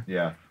sure.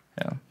 yeah.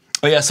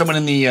 Oh yeah, someone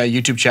in the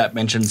YouTube chat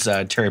mentions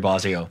Terry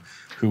Bozzio,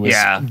 who was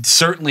Yeah.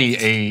 certainly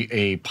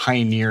a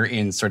pioneer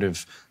in sort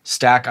of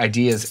stack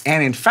ideas.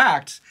 And in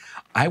fact,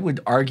 I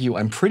would argue,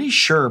 I'm pretty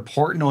sure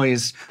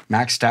Portnoy's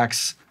Max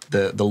Stacks,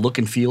 the look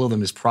and feel of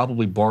them is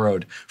probably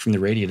borrowed from the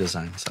radio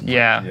design somewhere.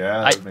 Yeah.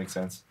 Yeah, that would make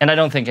sense. And I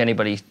don't think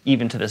anybody,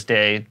 even to this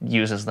day,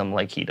 uses them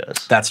like he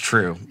does. That's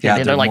true.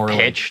 Yeah, they're like more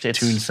pitched, it's-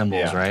 tuned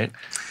cymbals, Yeah. right?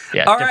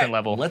 Yeah, All different right,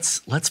 level.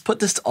 Let's put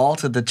this all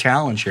to the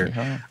challenge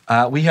here.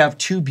 We have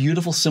two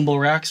beautiful cymbal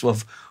racks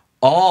of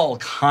all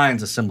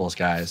kinds of cymbals,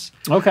 guys.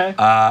 Okay.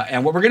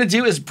 And what we're going to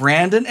do is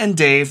Brandon and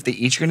Dave, they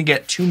each are going to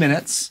get 2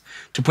 minutes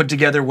to put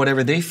together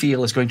whatever they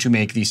feel is going to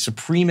make the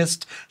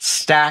supremest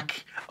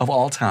stack of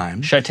all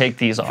time. Should I take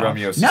these off?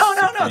 Drumeo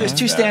No. There's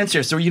two stands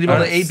here, so you're going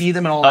to be able to A-B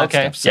them and all that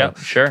Okay, stuff. So, yep,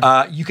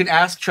 sure. You can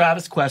ask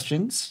Travis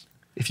questions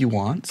if you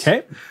want.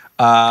 Okay.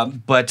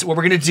 But what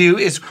we're going to do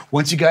is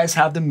once you guys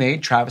have them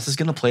made, Travis is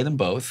going to play them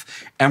both,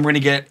 and we're going to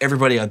get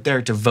everybody out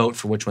there to vote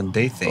for which one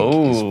they think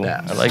is Oh,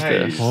 best. I like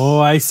Nice. this. Oh,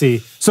 I see.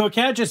 So it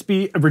can't just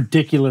be a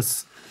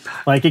ridiculous,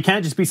 like it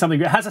can't just be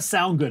something. It has to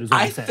sound good, is what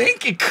I I'm saying.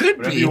 think it could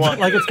Whatever be. you want.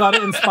 Like it's got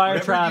to inspire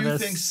Whatever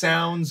Travis. you think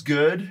sounds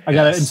good. I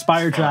got to yes,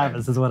 inspire it's fine.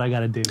 Travis is what I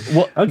got to do.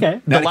 Well,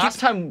 Okay. The to last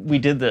time we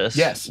did this,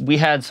 Yes. we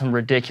had some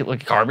ridiculous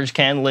like, garbage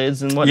can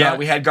lids and whatnot. Yeah,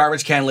 we had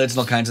garbage can lids and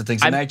all kinds of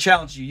things. And I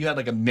challenged you. You had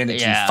like a minute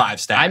to do 5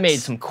 stacks. I made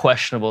some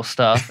questionable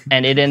stuff,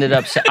 and it ended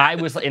up. I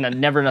was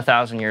never in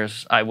 1,000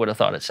 years I would have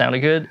thought it sounded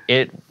good.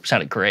 It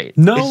sounded great.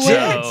 No It way.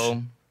 did.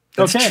 So,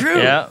 That's Okay. true.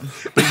 yeah,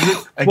 But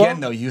you, again, Well-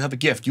 though, you have a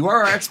gift. You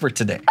are our expert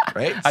today,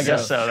 right? I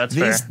guess so. That's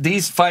these fair.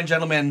 these fine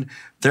gentlemen,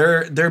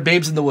 they're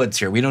babes in the woods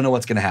here. We don't know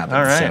what's going to happen.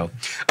 All right. So,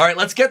 all right,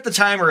 let's get the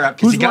timer up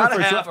because Who's you going got to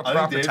first? have a I think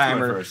proper Dave's going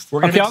timer. first.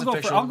 We're gonna Okay, make I'll this go for.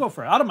 official. I'll go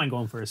for it. I don't mind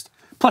going first.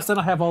 Plus, then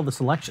I have all the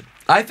selection.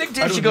 I think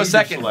Dave I don't should go need the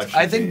second. selection,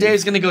 I think Dave.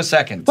 Dave's going to go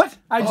second. What?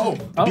 I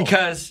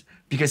just,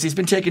 Because he's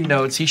been taking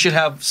notes, he should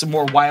have some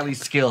more wily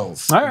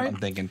skills. All right. I'm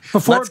thinking.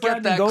 Before Let's get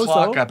Brandon that goes,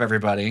 clock though, up,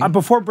 everybody.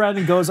 before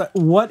Brandon goes,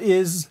 what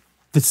is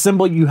the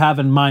symbol you have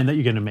in mind that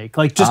you're going to make?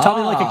 Like, just tell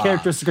me like a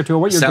characteristic or two, or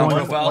what you're Sound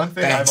going good. for. Well, One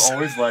thing thanks. I've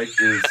always liked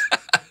is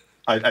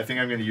I think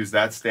I'm going to use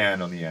that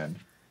stand on the end.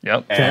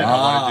 yep. And I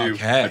want to do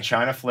okay. a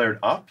China flared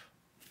up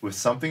with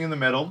something in the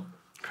middle,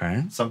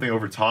 Okay. something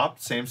over top,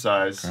 same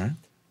size, Okay.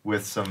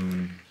 with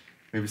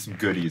maybe some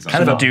goodies on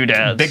Kind of top. a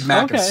doodads. Big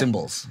Mac of Okay.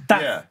 cymbals.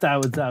 Yeah. That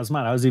was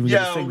mine. I was even going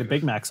Yeah, to sing the okay.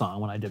 Big Mac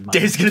song when I did mine.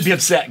 Dave's going to be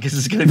upset because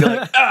it's going to be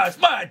like, it's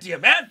my idea,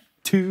 man.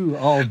 Two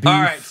all beef.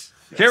 All right.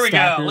 Here we go.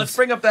 Stackers. Let's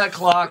bring up that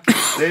clock.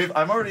 Dave,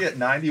 I'm already at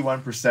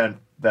 91%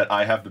 that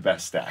I have the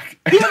best stack.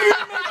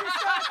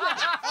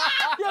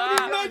 You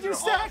haven't even made your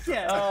stack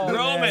yet. Oh,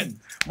 Roman,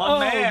 my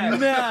man.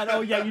 man.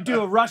 Oh, yeah, you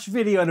do a Rush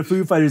video and a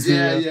Foo Fighters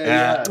video.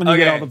 Yeah. When you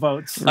get Okay. all the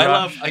votes.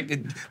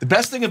 The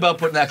best thing about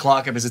putting that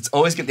clock up is it's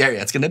always going to,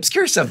 it's going to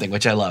obscure something,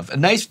 which I love. A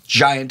nice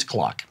giant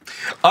clock.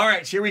 All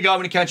right, here we go. I'm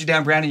going to count you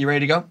down. Brandon, you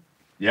ready to go?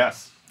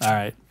 Yes. All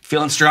right.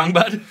 Feeling strong,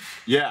 bud?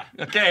 Yeah.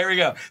 Okay, here we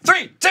go.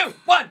 3, 2,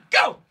 1,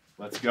 go.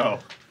 Let's go.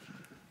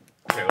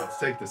 Okay, let's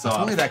take this If off.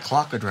 only that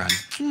clock would run.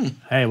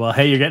 Hey,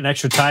 you're getting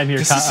extra time here.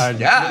 This is-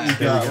 yeah.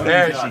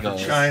 There she The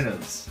goes.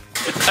 Chinas.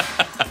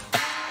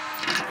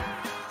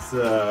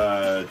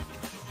 It's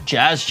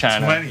Jazz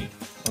China. 20.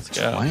 Let's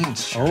go. 20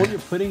 inch. Oh, you're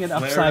putting it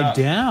Flare upside up.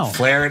 down.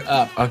 Flare it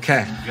up.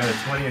 Okay. You got a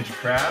 20-inch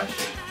crash.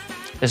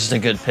 This is a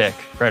good pick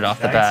right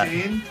off the bat.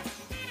 19.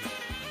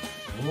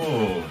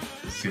 Whoa,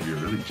 this is gonna be a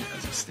really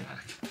jazzy stack.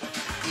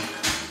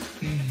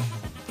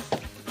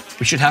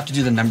 We should have to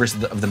do the numbers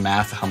of the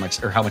math, how much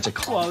it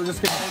costs. Well, we're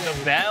just gonna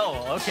The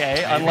bell.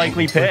 Okay,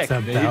 unlikely put pick.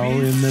 the Do bell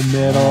in the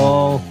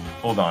middle.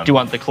 Hold on. you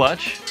want the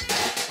clutch?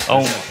 Oh,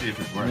 Let's see if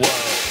it works.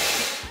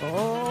 whoa.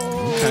 Oh,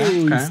 Okay.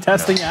 he's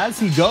testing as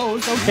he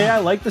goes. Okay, I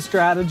like the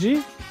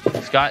strategy.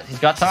 He's got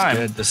time.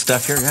 Good. The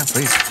stuff here, yeah,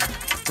 please.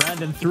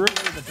 Brandon threw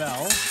away the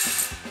bell.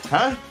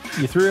 Huh?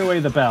 You threw away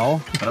the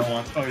bell. I don't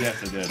want. Oh yes,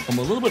 I did. I'm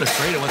a little bit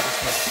afraid of what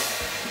this.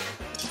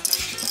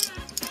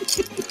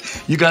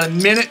 You got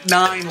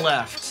 1:09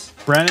 left.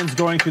 Brandon's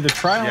going through the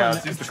trial Yeah,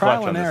 let's use and the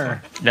trial clutch and on this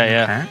error.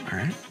 Yeah. All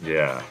right.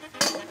 Yeah.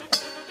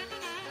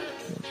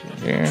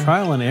 Yeah.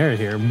 Trial and error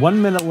here.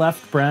 1 minute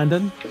left,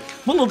 Brandon.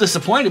 I'm a little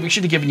disappointed. We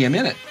should have given you a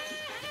minute.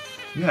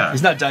 Yeah.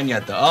 He's not done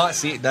yet, though. Oh,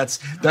 see, that's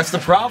the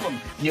problem.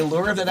 You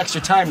lure him that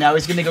extra time. Now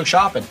he's gonna go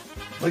shopping.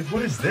 Like,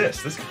 what is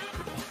this? This.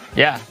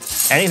 Yeah.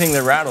 Anything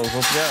that rattles,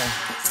 let's go.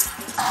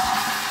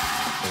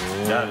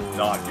 That is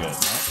not good.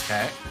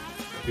 Okay.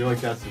 I feel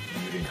like that's the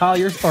meeting.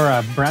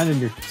 Kyle, Brandon,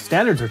 your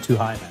standards are too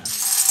high, man.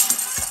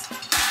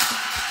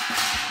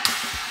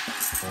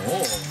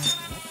 Oh.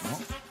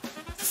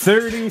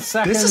 30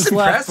 seconds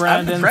left, I'm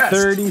Brandon. impressed.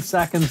 30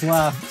 seconds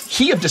left.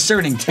 He of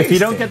discerning taste. If you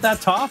don't Dave. get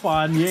that top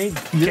on, you ain't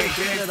Okay,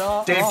 getting it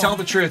all. Dave, tell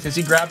the truth. Has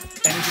he grabbed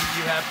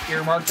anything you have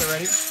earmarked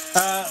already?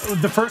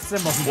 The first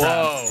symbol. He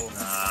Whoa.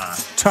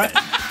 grabbed.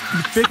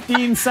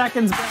 15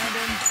 seconds,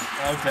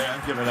 Brandon. Okay,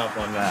 I'm giving up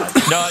on that.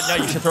 No,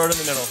 you should throw it in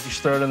the middle. You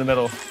should throw it in the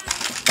middle.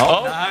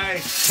 Oh,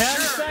 nice. 10 There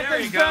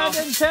seconds, you go.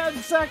 Brandon. 10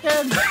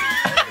 seconds.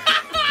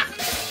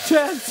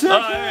 10 seconds.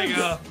 Oh, there you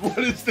go. What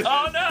is this?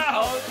 Oh,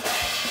 no.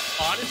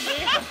 Honestly?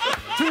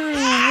 2, 1,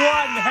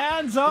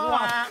 hands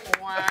off.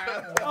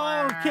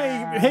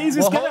 Okay,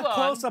 Jesus, Well, get a hold on.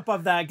 close-up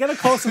of that. Get a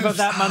close-up of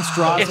that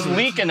monstrosity. It's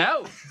leaking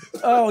out.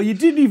 Oh, you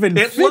didn't even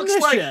It finish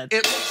looks like it.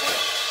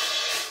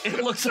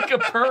 it looks like a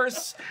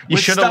purse. You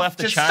with should have stuff left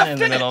the just china in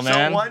the stuffed middle, it. So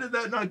man. why did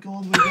that not go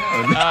all the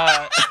way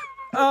down?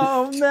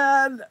 Oh,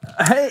 man.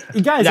 Hey,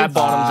 you guys, That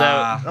bottom's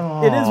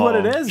out. it is what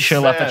it is. Should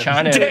have left the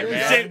china in there,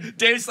 Dave, man.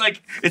 Dave's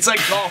like, it's like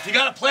golf. You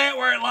gotta play it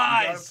where it You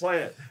gotta lies. play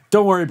it.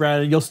 Don't worry,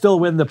 Brandon. You'll still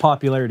win the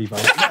popularity vote.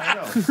 I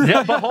know.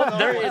 Yeah, but hold on.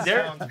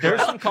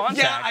 There's some contact.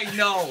 Yeah, I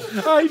know.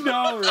 I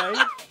know,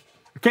 right?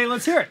 Okay,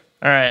 let's hear it.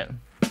 All right.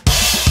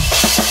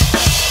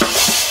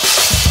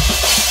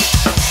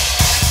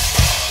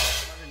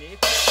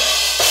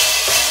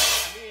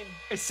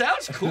 It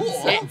sounds cool.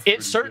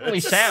 It certainly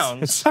It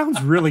sounds.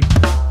 sounds really.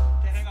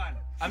 Okay, hang on.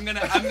 I'm gonna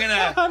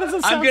How does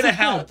it sound I'm gonna so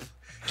help.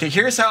 Okay,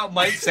 here's how it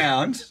might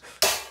sound.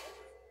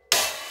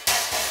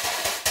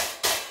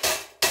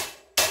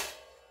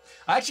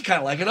 I actually kind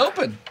of like it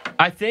open.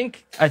 I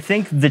think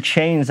the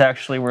chains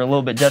actually were a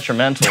little bit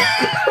detrimental.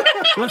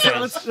 Let's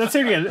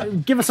hear it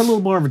again. Give us a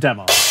little more of a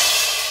demo.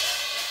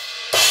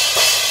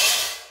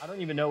 I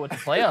don't even know what to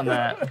play on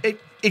that.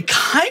 It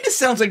kind of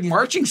sounds like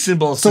marching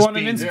cymbals. So just on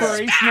an being-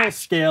 inspirational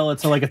scale,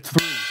 it's like a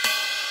 3.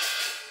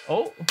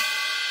 Oh,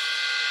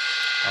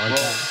 Well,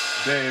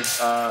 Dave,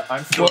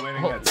 I'm still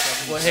winning at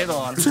 7.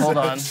 well, hold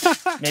on.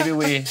 Maybe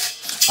we.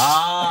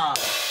 Ah.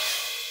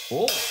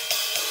 Oh.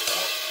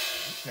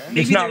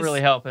 It's not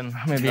really helping.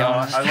 I'm gonna be No,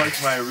 honest. I like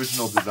my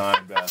original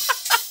design best.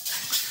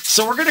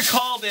 So we're gonna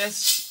call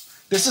this.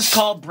 This is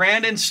called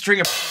Brandon's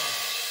String of.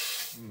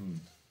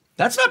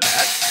 That's not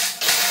bad.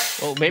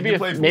 Well, Can you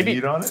play maybe.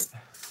 bleed on it?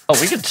 Oh,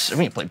 we can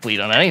play bleed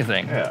on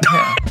anything. Yeah.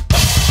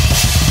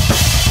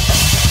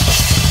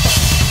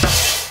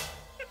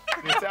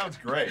 It sounds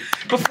great.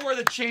 Before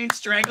the chain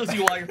strangles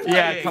you while you're playing.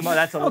 Yeah, come on,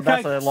 that's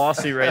a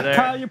lawsuit right there.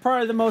 Kyle, you're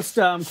probably the most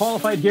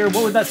qualified here.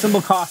 What would that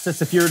symbol cost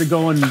us if you were to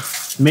go and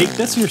make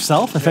this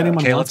yourself? If anyone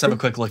Okay, wants let's have to? a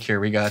quick look here.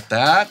 We got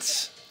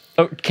that.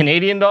 Oh,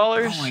 Canadian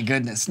dollars? Oh my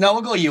goodness. No,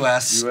 we'll go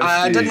US.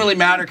 USD. It doesn't really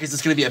matter because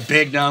it's going to be a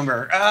big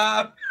number.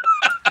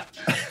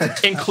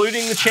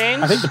 Including the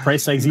chains? I think the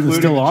price tag's even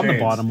Including still the on the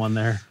chains. bottom one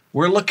there.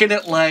 We're looking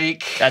at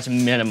like. That's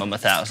minimum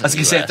 1,000. I was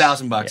going to say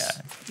US.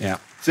 $1,000. Yeah.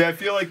 See, I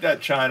feel like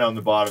that china on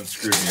the bottom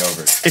screwed me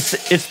over.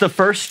 It's the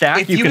first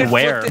stack If you you can had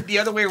wear. flipped it the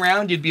other way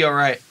around, you'd be all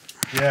right.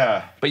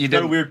 Yeah. But you It's got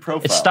a didn't. weird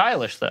profile. It's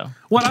stylish though.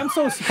 What I'm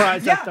so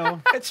surprised at,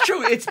 though. It's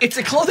true. It's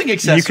a clothing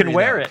accessory. You can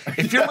wear though. it.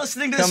 If you're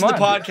listening to this Come in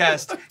the on.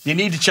 podcast, you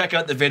need to check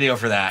out the video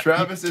for that.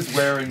 Travis is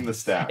wearing the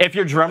staff. If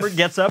your drummer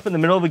gets up in the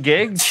middle of a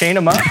gig, chain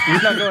him up.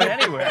 He's not going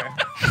anywhere.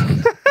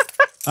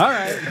 All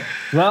right.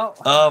 Well,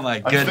 Oh my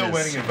I'm goodness. still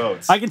winning in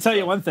votes. I can tell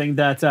you one thing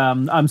that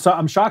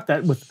I'm shocked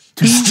that with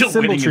 2 Still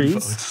symbol winning in trees,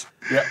 votes.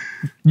 Yeah.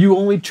 you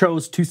only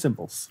chose 2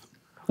 symbols.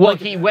 Well,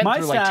 he went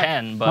through like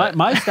 10, but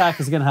my stack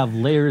is gonna have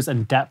layers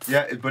and depth,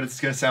 Yeah, but it's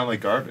going to sound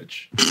like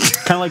garbage.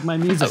 kind of like my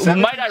music.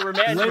 might I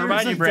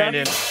remind you, and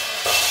Brandon?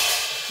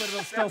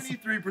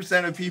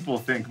 73% of people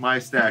think my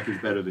stack is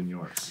better than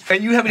yours.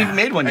 And you haven't even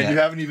made one And you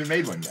yet. haven't even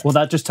made one yet. Well,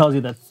 that just tells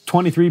you that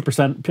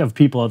 23% of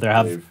people out there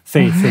have Dave.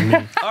 faith in me.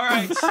 All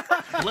right.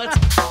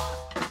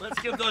 Let's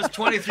give those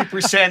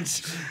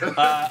 23%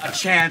 a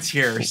chance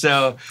here.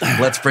 So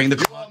let's bring the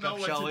You all clock know up,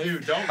 what shall to do.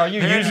 we? Don't. Are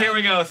you using? Here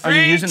we go. Are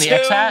you 3, using the 2,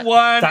 X hat?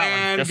 1, That one,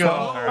 and this go. one?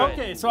 All right.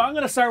 Okay, so I'm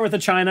going to start with the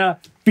China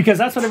because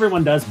that's what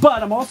everyone does.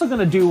 But I'm also going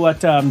to do what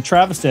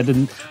Travis did.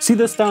 And see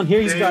this down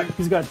here?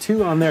 He's got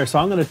 2 on there. So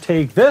I'm going to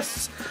take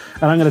this,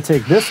 and I'm going to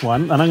take this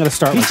one, and I'm going to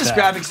start He's with just that.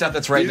 grabbing stuff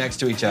that's right next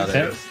to each other.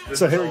 Okay.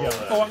 So here we go.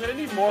 Oh, I'm going to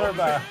need more of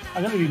a.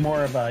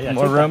 Yeah,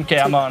 More take room? that. Okay,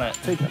 I'm on it.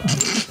 Take that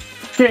off.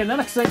 Okay, and then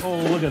next thing. Oh,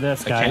 look at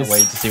this, I guys. can't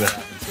wait to see what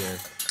happens here.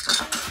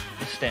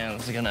 The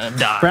stand's gonna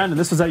die. Brandon,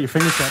 this was at your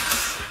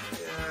fingertips.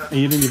 And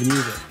you didn't even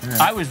use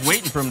it. I was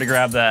waiting for him to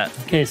grab that.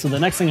 Okay, so the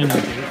next thing I'm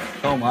going to do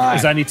Oh my.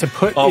 is I need to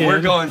put Oh, in.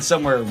 we're going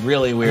somewhere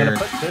really I'm weird. going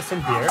to put this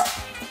in here.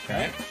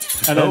 Okay.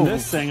 And then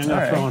this thing I'm going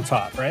to All throw right. on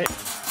top, right?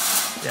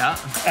 Yeah.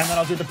 And then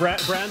I'll do the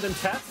Brandon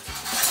test.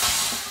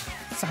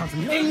 Sounds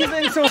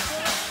amazing. So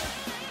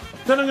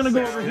then I'm going to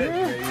go over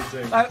here.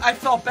 I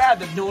felt bad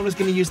that no one was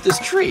going to use this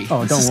tree.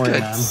 Oh, This don't is worry, good.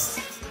 man.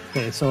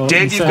 Okay, so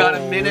Dave, you've got a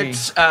Holy.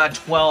 minute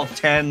 12,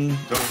 10.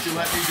 Don't you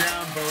let me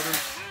down,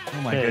 voters.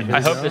 Oh my Okay, goodness.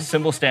 I hope this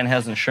cymbal stand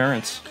has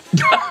insurance.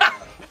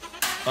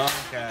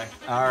 Okay.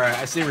 All right.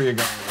 I see where you're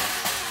going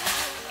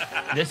with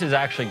this. This is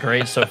actually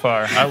great so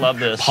far. I love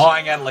this.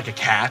 Pawing at it like a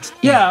cat.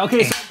 Yeah,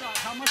 okay, so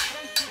how much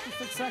time?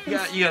 56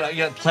 seconds? You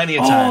got plenty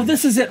of time. Oh,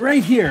 this is it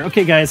right here.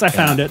 Okay, guys, I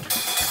found it.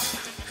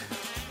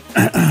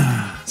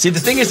 See, the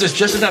thing is, there's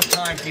just enough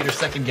time for you to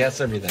second guess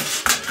everything.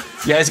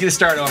 Yeah, it's gonna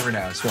start over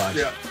now. Swatch.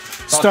 Yeah.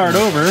 Start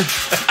over.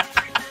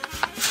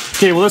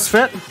 Okay, will this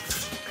fit?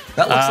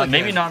 That looks like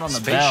maybe a not on the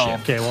spaceship. bell.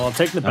 Okay, well, I'll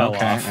take the bell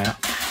Okay. off. Yeah.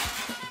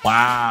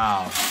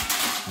 Wow.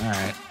 All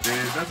right.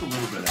 Dave, that's a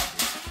little bit out.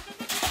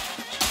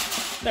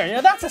 There,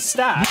 yeah, that's a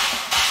stack.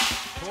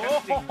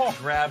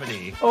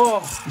 Gravity.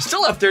 Oh, You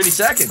still have 30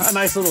 seconds. a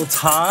nice little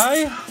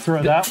tie.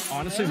 Throw that.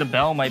 Honestly, the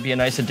bell might be a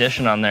nice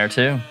addition on there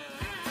too.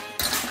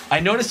 I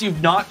noticed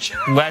you've not.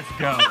 Let's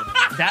go.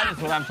 That is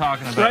what I'm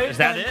talking about. Right? Is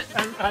that it?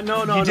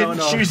 No, You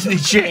didn't choose any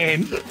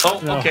chain. Oh,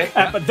 No. okay.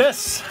 But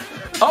this.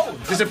 Oh,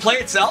 does it play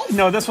itself?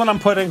 No, this one I'm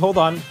putting. Hold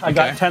on. I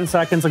got Okay. 10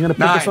 seconds. I'm going to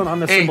put this one on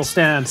the cymbal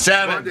stand.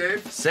 7, Come on,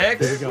 Dave.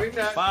 6, Wing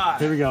that. 5,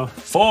 Here we go.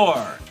 4,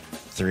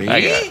 3,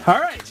 I got it. All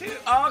right. 2.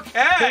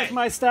 Okay. Here's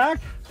my stack.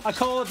 I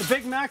call it the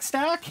Big Mac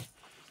stack.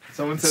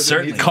 Someone said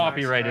Certainly. it needs a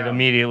Copyrighted nice crown.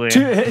 immediately.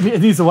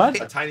 It needs a what?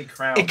 A tiny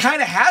crown. It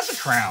kind of has a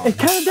crown. It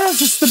kind of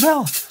does. It's the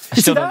bell. I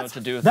still don't know what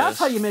to do with That's this.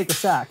 how you make a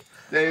stack.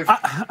 Dave.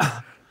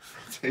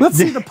 Let's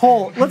see the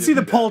poll. Let's see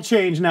the poll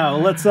change now.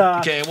 Let's.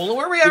 Okay, well,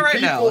 where are we at right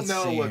now? people Let's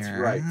know see what's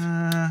here.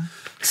 right.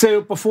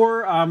 So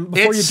before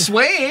It's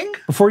swaying.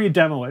 before you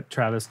demo it,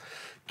 Travis,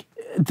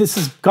 this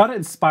has got to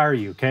inspire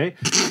you. Okay.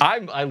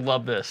 I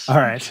love this. All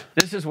right.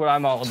 This is what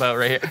I'm all about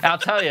right here. I'll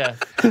tell you,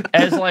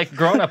 as like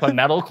growing up a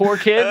metalcore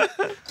kid,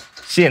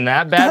 seeing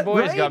that bad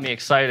boy has got me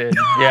excited.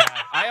 Yeah,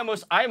 I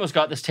almost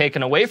got this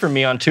taken away from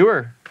me on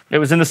tour. It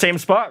was in the same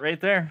spot right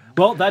there.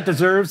 Well, that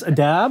deserves a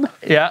dab.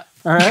 Yeah.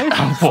 All right.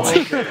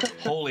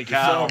 Holy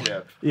cow. So,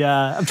 yeah.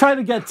 Yeah. I'm trying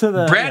to get to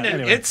the. Brandon,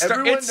 yeah, anyway.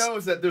 Everyone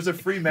knows that there's a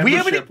free haven't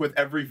membership with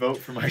every vote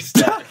for my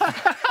stack.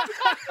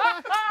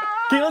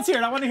 Okay, let's hear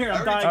it. I want to hear it.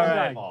 I'm dying. I'm already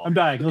dying. told I'm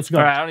dying. Let's go.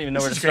 All right. I don't even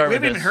know where to This is great. start We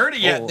with haven't this. even heard it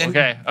yet. Oh, Then-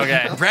 okay.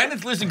 Okay.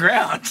 Brandon's losing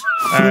ground.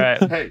 All right.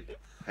 hey,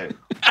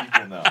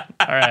 people know.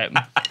 All right.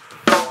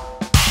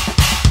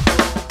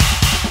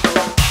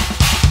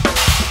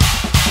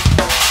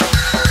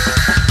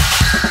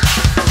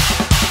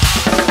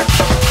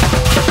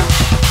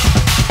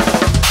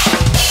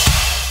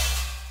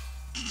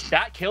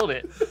 That killed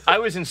it. I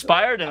was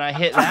inspired and I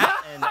hit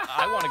that and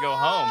I want to go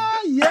home.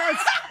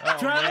 Yes. Oh,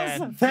 Travis,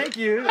 man. thank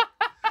you.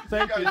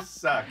 You guys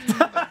suck.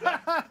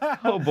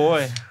 Oh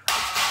boy.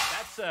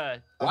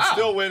 That's I'm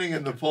still winning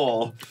in the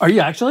poll. Are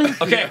you actually?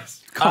 Okay.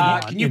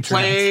 on, Can you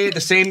internet. play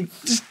the same?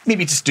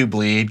 Maybe just do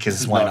bleed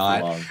because why not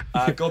for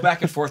not? long. Go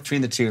back and forth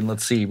between the two and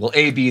let's see. We'll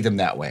A/B them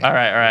that way. all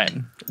right.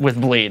 With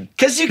bleed.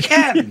 Because you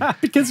can.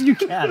 Because you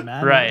can,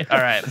 man. Right. All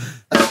right.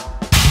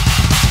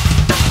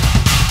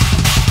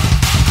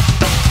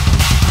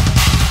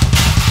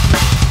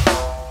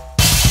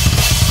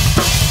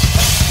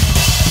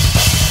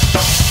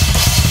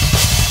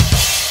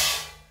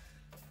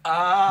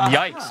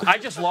 Yikes. I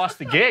just lost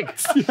the gig.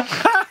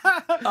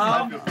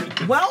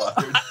 Well,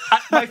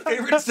 my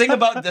favorite thing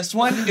about this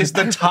one is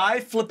the tie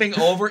flipping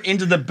over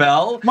into the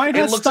bell. Mine it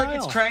has looks like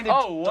style. it's trying to.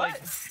 Oh, what?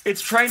 like,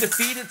 it's trying to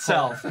feed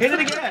itself. Hit it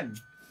again.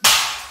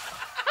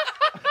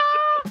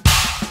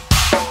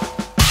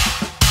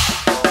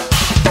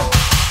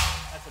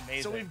 That's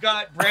amazing. So we've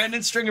got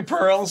Brandon's string of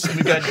pearls and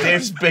we've got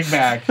Dave's Big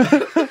Mac.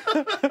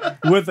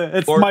 With it.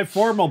 It's my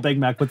formal Big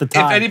Mac with the If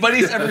tie.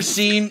 anybody's ever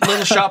seen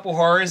Little Shop of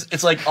Horrors,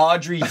 it's like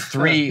Audrey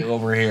 3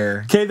 over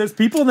here. Okay, there's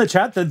people in the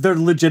chat that they're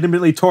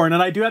legitimately torn,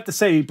 and I do have to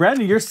say,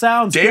 Brandon, your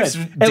sound's Dave's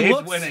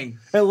good. winning.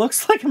 It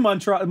looks like a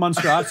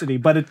monstrosity,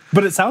 but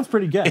it sounds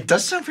pretty good. It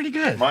does sound pretty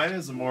good. Mine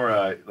is a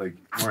more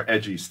more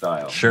edgy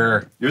style.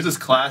 Sure. Yours is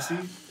classy.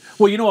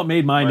 Well, you know what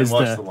made mine Mine is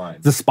loves the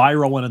lines. the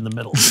spiral one in the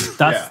middle.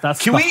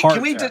 That's Can the we? heart.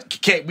 Can we?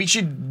 Okay, we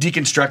should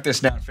deconstruct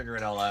this now and figure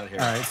it all out here.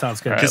 All right,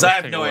 sounds good. Because Let's I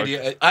have take no a look.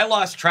 idea. I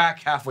lost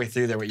track halfway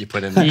through there what you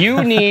put in there.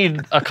 You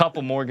need a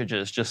couple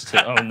mortgages just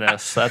to own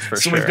this. That's for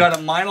So sure. we've got a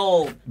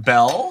Meinl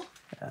bell.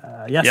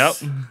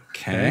 Yes. Yep.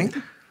 Okay.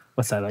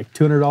 What's that, like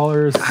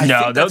 $200?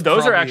 No, think that's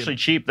those are probably actually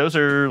cheap. Those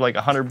are like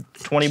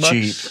 120 bucks.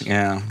 Cheap.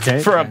 Yeah.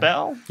 Okay. For a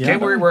bell? Okay,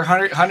 we're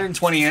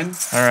 120 in. All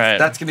right.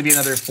 That's going to be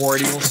another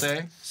 40, we'll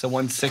say. So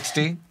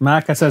 160.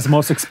 Maca says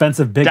most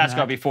expensive Big That's Mac.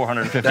 got to be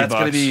 450 That's bucks.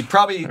 going to be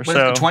probably, what is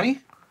so. it, 20?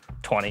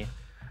 20.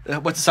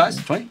 What's the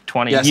size? 20?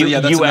 20. Yeah, so yeah,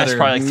 that's US another,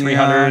 probably like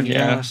 300.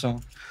 Yeah.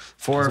 So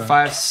 4,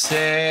 5,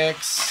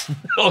 6.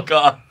 Oh,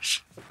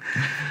 gosh.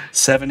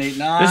 7, 8,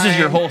 9. This is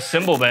your whole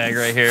cymbal bag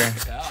right here.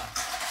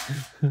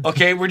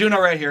 Okay, we're doing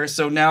all right here.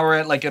 So now we're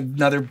at like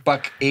another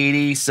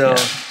 $180. So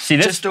See,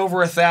 this just over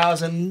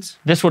 1,000.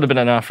 this would have been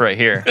enough right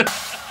here.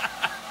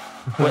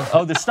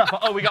 Oh, this stuff.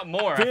 Oh, we got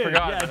more. I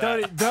forgot.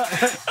 about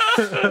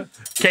that.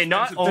 Okay,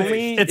 not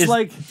only It's is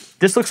like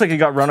this looks like it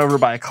got run over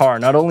by a car.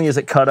 Not only is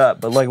it cut up,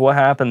 but like what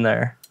happened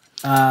there?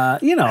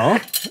 You know,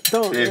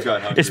 Dave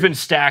got hungry. It's been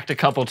stacked a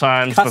couple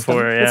times custom.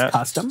 before. Yeah, It's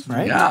custom,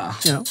 right? Yeah.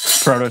 You know,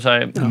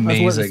 prototype.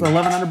 Amazing.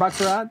 $1,100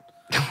 we're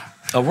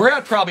at. We're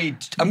at probably.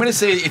 I'm gonna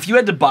say if you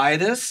had to buy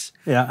this,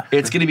 Yeah.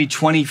 it's gonna be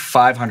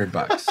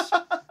 $2,500.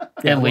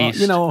 Yeah, At well, least.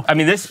 you know- I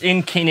mean, this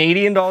in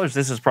Canadian dollars,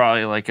 this is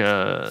probably like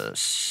a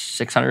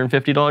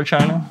 $650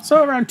 China.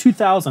 So around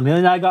 2,000, and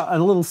then I got a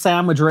little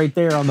sandwich right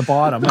there on the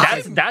bottom.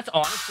 That's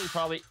honestly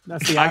probably.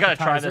 That's the I appetizer.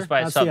 gotta try this by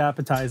That's itself. the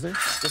appetizer.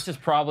 This is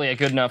probably a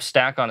good enough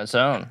stack on its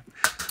own.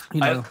 You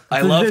know, I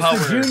love this how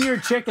is we're- junior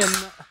chicken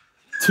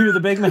to the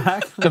Big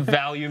Mac. The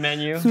value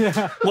menu.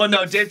 Yeah, Well,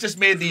 no, Dave just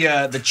made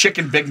the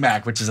chicken Big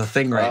Mac, which is a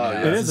thing right now.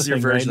 yeah. it This is a your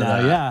thing right version now.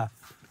 of that.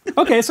 Yeah.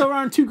 Okay, so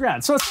around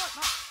 $2,000. So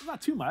it's not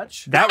too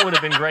much. That would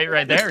have been great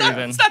right there,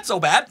 even. It's not so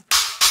bad.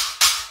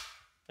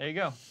 There you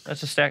go.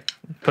 That's a stack.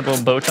 Put a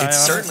little bow tie on It it.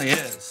 certainly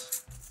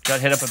is. Got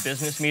to hit up a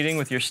business meeting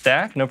with your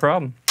stack? No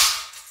problem.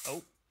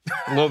 Oh,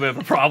 a little bit of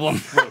a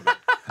problem.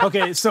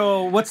 Okay,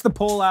 so what's the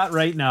poll at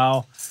right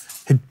now?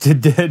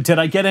 Did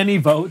I get any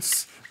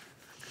votes?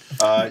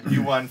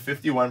 You won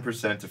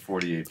 51% to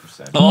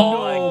 48%. Oh,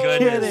 No my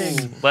goodness.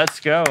 kidding. Let's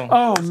go.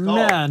 Oh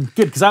man,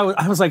 good, because I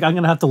was like, I'm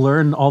gonna have to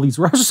learn all these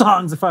Rush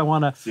songs if I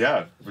want to.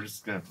 Yeah, we're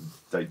just gonna have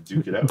to like,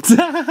 duke it out.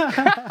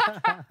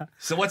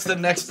 So what's the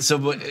next? So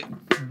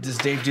does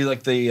Dave do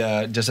like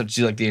the just have to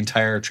do like the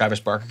entire Travis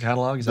Barker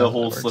catalog? Is that The how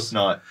whole that works?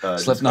 Slipknot.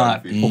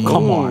 Slipknot. discography.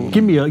 Come on,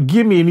 give me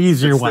an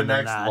easier It's the one than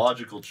next that.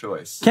 logical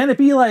choice. Can it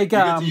be like You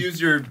get to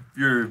use your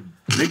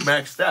Big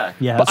Mac stack.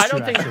 Yeah, But that's I don't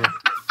true, think- actually.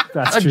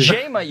 That's true.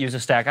 Jay might use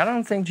a stack. I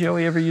don't think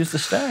Joey ever used a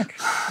stack.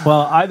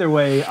 Well, either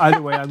way,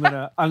 I'm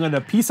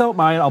gonna piece out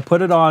mine. I'll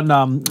put it on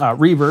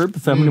Reverb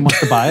if somebody wants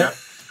to buy it.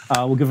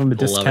 We'll give them a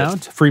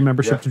discount, free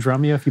membership Yeah. to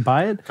Drumeo if you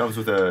buy it. Comes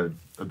with a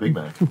Big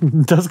Mac.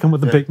 It does come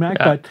with a Big Mac,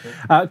 Yeah.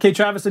 but okay,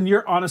 Travis, in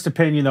your honest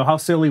opinion, though, how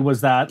silly was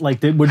that? Like,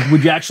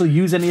 would you actually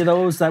use any of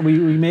those that we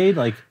made?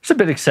 Like, It's a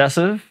bit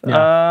excessive.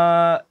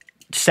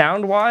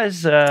 Sound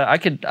wise, I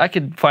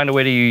could find a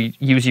way to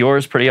use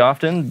yours pretty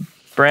often.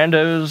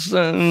 Brando's.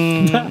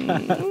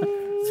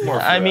 It's more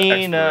for I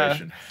mean,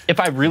 exploration. if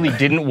I really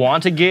didn't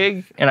want a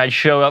gig and I'd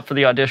show up for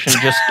the audition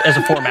just as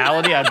a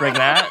formality, I'd bring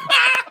that.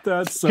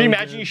 that's so Can you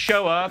imagine you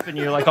show up and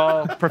you're like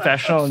all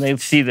professional and they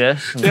see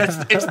this? And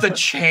It's the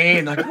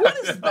chain. Like, what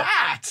is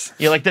that?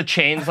 you're like the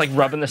chains like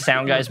rubbing the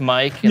sound guy's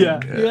mic. And,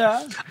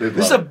 Yeah. They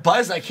This is love a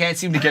buzz I can't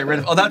seem to get rid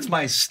of. Oh, that's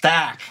my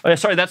stack. Oh, yeah,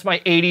 sorry, that's my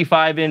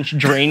 85-inch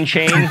drain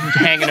chain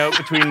hanging out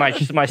between my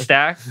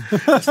stack.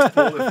 it. Pull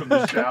it from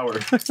the shower.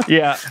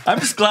 Yeah. I'm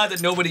just glad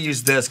that nobody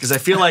used this because I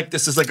feel like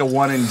this is like a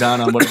one and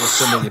done on whatever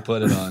symbol you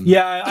put it on.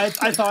 Yeah,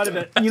 I thought of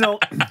it. You know,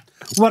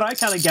 what I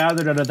kind of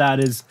gathered out of that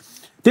is,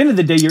 at the end of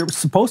the day, you're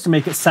supposed to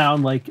make it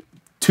sound like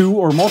two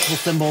or multiple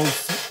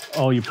cymbals.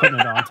 Oh, you're putting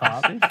it on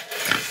top.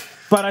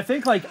 But I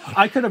think like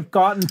I could have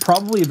gotten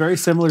probably a very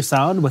similar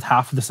sound with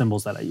half of the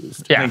cymbals that I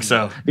used. Yeah. I think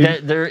so.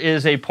 There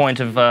is a point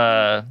of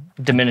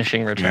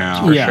diminishing returns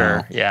Yeah. for Yeah.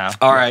 sure. Yeah.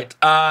 All right,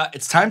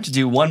 it's time to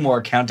do one more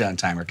countdown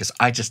timer because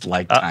I just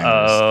like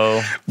timers.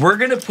 Oh. We're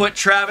gonna put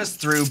Travis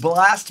through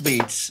blast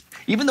beats,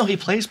 even though he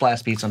plays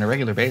blast beats on a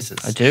regular basis.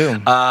 I do.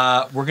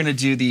 We're gonna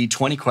do the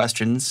 20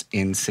 questions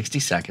in 60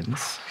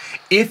 seconds.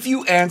 If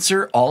you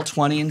answer all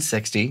 20 in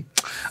 60,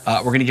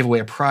 we're gonna give away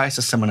a prize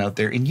to someone out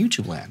there in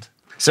YouTube land.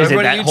 So Is it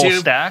everybody that on whole YouTube,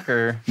 stack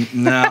or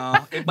no,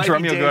 it might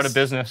Drumeo be will go out Dave's- of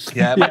business?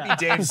 Yeah, it might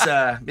be Dave's.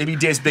 Maybe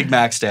Dave's Big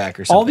Mac stack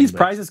or something. All these but-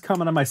 prizes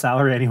come out of my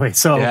salary anyway,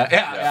 so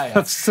Yeah.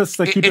 let's just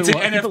like, keep It's it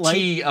an keep it light.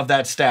 NFT of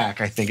that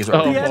stack, I think, is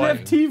what Oh, we're The doing. boy.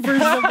 NFT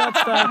version of that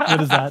stuff.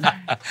 What is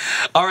that?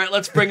 All right,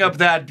 let's bring up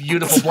that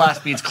beautiful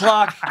blast beats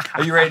clock.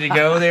 Are you ready to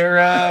go there,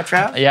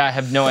 Trav? Yeah, I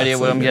have no idea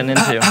what I'm getting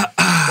into.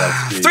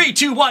 That's the 3,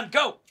 2, 1,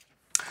 go.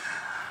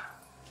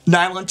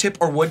 Nylon tip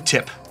or wood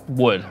tip?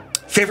 Wood.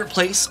 Favorite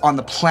place on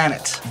the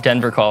planet?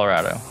 Denver,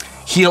 Colorado.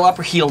 Heel up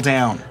or heel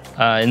down?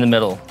 In the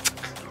middle.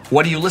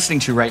 What are you listening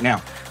to right now?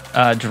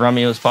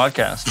 Drumeo's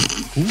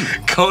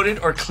podcast. Coded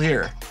or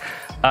clear?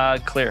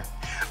 Clear.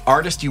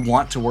 Artist you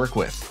want to work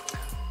with?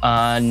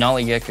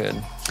 Nolly Get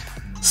Good.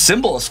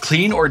 Cymbals,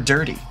 clean or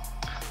dirty?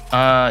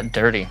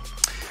 Dirty.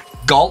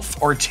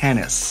 Golf or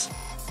tennis?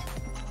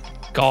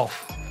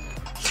 Golf.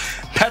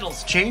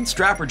 Pedals, chain,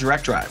 strap, or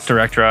direct drive?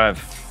 Direct drive.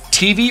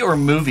 TV or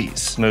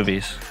movies?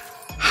 Movies.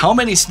 How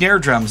many snare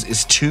drums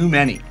is too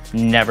many?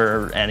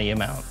 Never any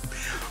amount.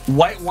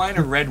 White wine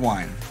or red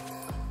wine?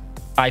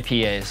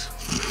 IPAs.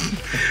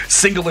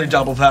 Single or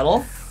double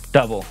pedal?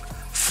 Double.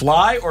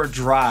 Fly or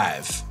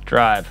drive?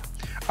 Drive.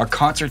 Are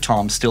concert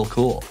toms still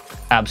cool?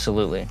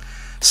 Absolutely.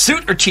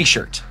 Suit or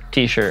t-shirt?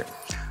 T-shirt.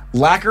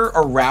 Lacquer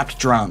or wrapped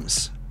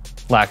drums?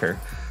 Lacquer.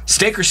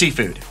 Steak or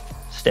seafood?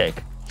 Steak.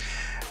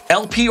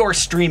 LP or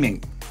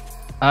streaming?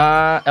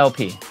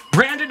 LP.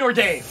 Brandon or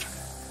Dave?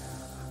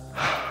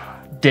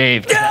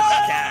 Dave. That's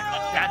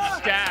stacked. That's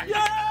stacked.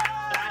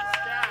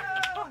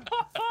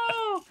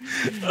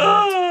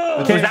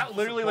 Was that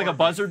literally like a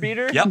buzzer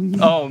beater? Yep.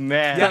 Oh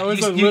man. Yeah. That was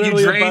You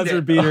literally a drained buzzer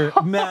it. beater.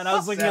 Man, I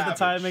was looking at the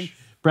Savage. timing.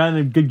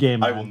 Brandon, good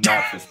game. I Man. will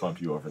not fist bump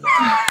you over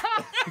that.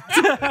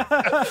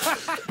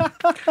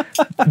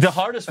 The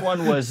hardest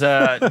one was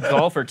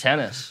golf or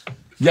tennis.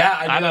 Yeah,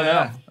 I don't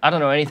know. I don't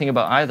know anything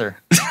about either.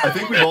 I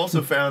think we've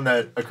also found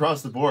that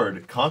across the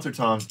board, concert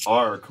toms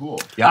are cool.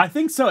 Yeah. I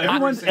think so.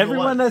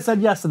 Everyone that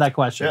said yes to that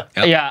question.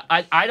 Yeah. Yep.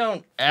 Yeah, I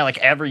don't like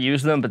ever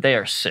use them, but they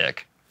are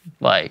sick.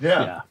 Like,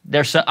 Yeah.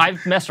 they're so.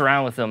 I've messed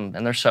around with them,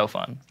 and they're so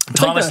fun.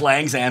 Thomas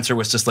Lang's answer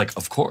was just like,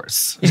 of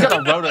course. He's got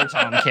a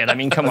rototom kit. I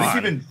mean, come I on.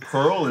 think even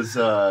Pearl is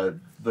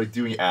like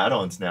doing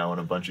add-ons now on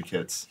a bunch of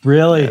kits.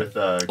 Really? With,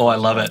 Oh, I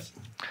love it.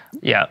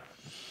 Yeah.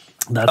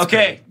 That's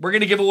Okay, we're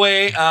going to give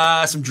away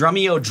some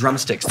Drumeo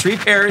drumsticks. 3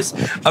 pairs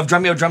of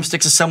Drumeo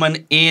drumsticks to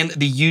someone in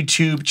the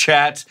YouTube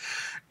chat.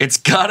 It's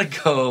got to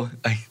go.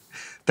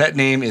 That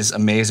name is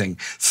amazing.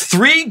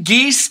 3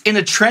 geese in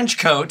a trench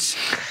coat.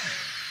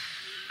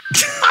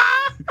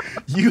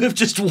 You have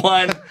just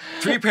won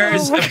 3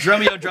 pairs of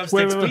Drumeo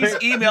drumsticks. Wait. Please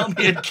email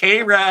me at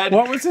krad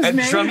What was his at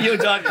name?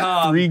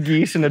 drumeo.com. 3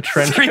 geese in a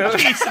trench 3 coat.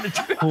 geese in a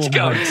trench Oh my coat.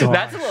 God.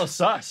 That's a little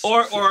sus.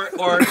 Or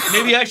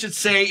maybe I should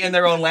say in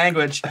their own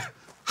language,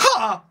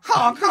 ha,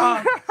 honk,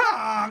 honk,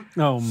 honk.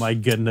 Oh my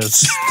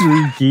goodness.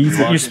 3 geese.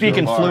 You're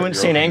speaking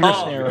fluency in English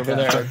Oh, there over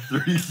there.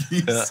 3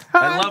 geese.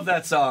 I love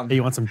that song. Hey,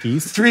 you want some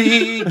geese?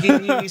 3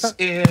 geese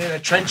in a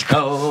trench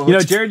coat. You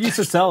know, Jared used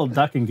to sell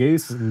duck and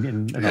goose.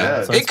 And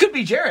Yeah. so It could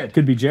be Jared.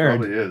 could be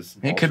Jared. Probably is.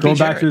 It could Going be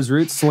back Jared. to his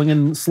roots,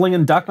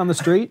 slinging duck on the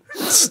street.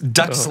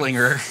 Duck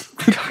slinger.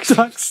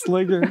 Duck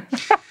slinger.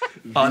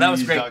 Oh, that was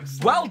The great. duck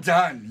slinger. Well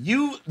done.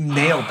 You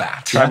nailed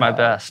that. Try my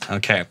best.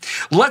 Okay.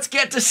 Let's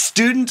get to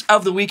Student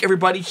of the Week,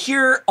 everybody.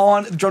 Here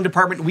on the Drum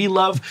Department, we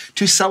love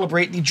to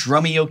celebrate the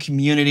Drumeo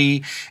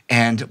community,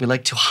 and we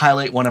like to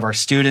highlight one of our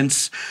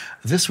students.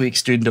 This week's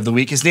Student of the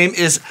Week, his name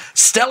is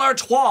Stella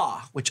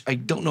Artois, which I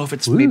don't know if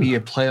it's maybe a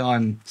play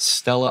on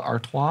Stella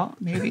Artois,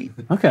 maybe?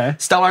 Okay.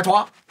 Stella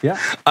Artois? Yeah.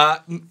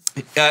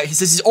 He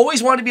says he's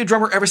always wanted to be a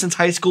drummer ever since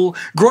high school.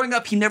 Growing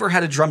up, he never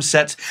had a drum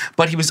set,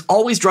 but he was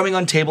always drumming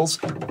on tables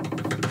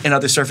and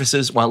other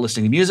surfaces while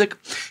listening to music.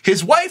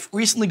 His wife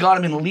recently got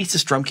him an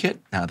Elisa's drum kit.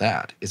 Now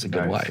that is a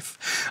good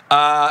wife,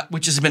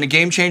 which has been a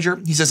game changer.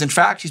 He says, in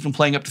fact, he's been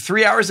playing up to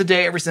 3 hours a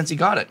day ever since he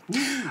got it.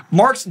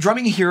 Mark's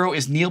drumming hero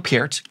is Neil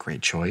Peart.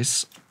 Great choice.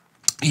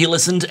 He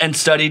listened and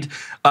studied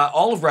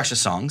all of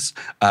Rush's songs,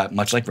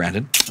 much like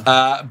Brandon.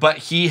 But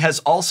he has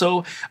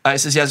also,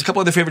 says he has a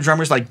couple other favorite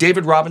drummers like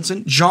David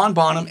Robinson, John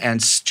Bonham,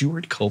 and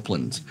Stuart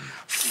Copeland.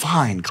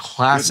 Fine,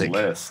 classic.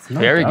 Good list.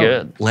 Very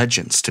good.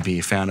 Legends to be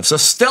a fan of. So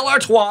Stella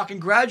Artois,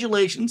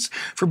 congratulations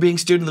for being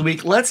Student of the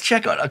Week. Let's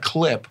check out a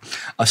clip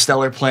of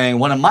Stellar playing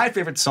one of my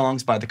favorite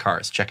songs by The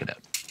Cars. Check it out.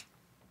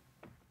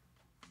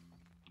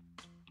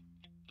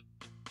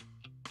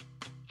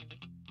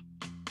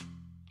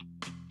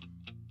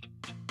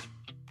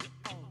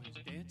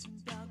 Dancing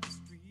down the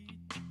street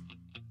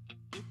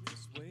with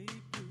this way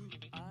blue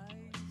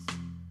eyes.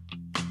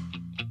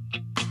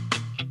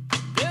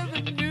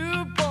 Every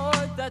new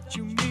boy that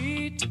you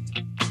meet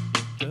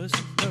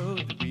doesn't know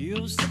the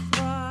real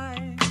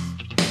surprise.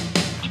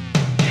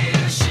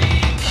 Here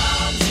she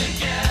comes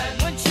again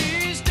when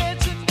she's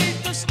dancing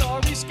beneath the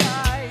starry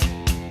sky.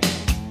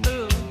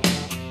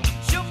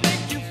 She'll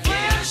make you feel.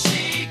 Here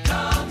she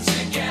comes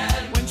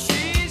again when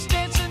she's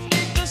dancing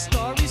beneath the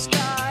starry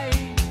sky.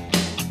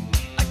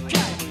 I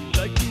kinda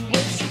like the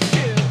way she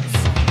gives.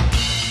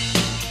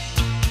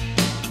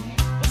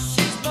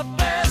 She's my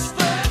best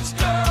friend's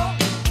girl.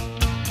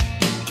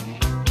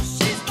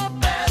 She's my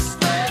best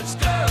friend's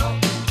girl.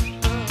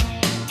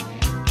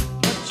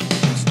 But she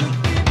used to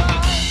be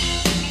mine.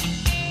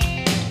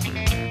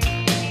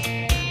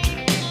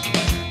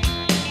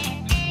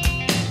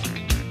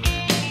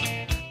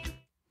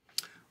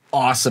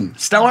 Awesome.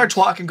 Stella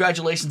Artois,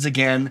 congratulations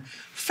again.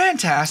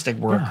 Fantastic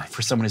work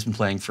for someone who's been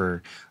playing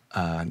for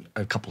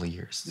a couple of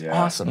years. Yeah.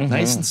 Awesome.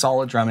 Nice and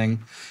solid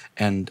drumming.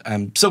 And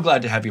I'm so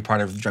glad to have you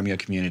part of the Drumeo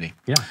community.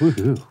 Yeah.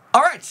 Woohoo.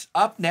 All right,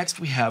 up next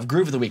we have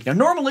Groove of the Week. Now,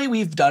 normally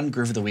we've done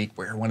Groove of the Week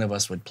where one of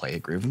us would play a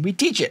groove and we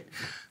teach it.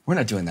 We're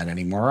not doing that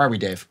anymore, are we,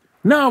 Dave?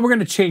 No, we're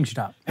gonna change it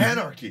up.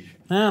 Anarchy.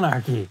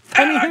 Anarchy.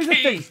 I mean, here's the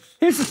thing.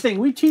 Here's the thing.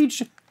 We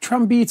teach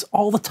drum beats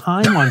all the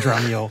time on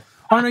Drumeo.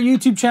 On our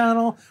YouTube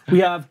channel, we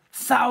have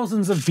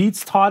thousands of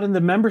beats taught in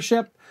the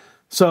membership.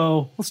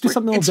 So let's do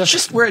something a It's little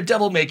different. just we're a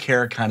devil may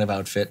care kind of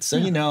outfit, so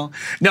you know.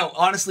 No,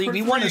 honestly,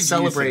 we want to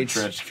celebrate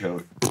trench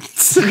coat.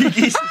 3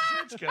 geese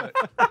in trench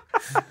coat.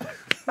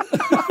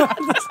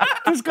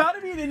 There's got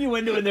to be an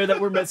innuendo in there that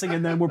we're missing,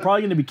 and then we're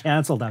probably going to be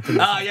canceled after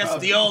this. Ah, yes,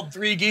 the old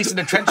 3 geese in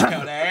a trench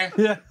coat, eh?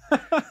 Yeah.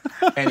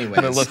 Anyways.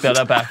 I'm gonna look that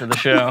up after the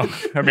show,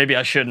 or maybe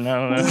I shouldn't. I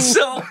don't know.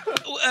 So,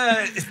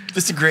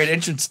 this is a great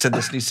entrance to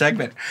this new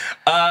segment.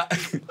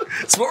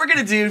 So what we're going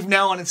to do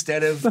now on,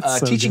 instead of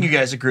so teaching good. you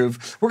guys a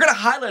groove, we're going to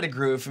highlight a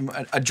groove from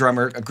a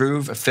drummer, a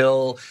groove, a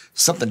fill,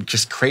 something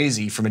just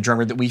crazy from a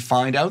drummer that we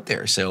find out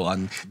there. So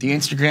on the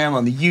Instagram,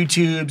 on the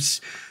YouTubes,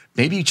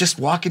 maybe just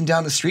walking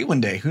down the street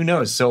one day, who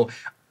knows? So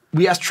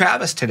we asked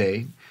Travis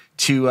today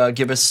to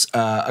give us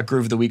a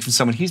groove of the week from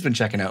someone he's been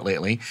checking out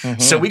lately.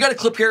 So we got a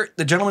clip here.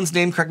 The gentleman's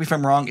name, correct me if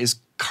I'm wrong, is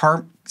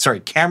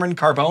Cameron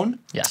Carbone.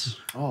 Yes.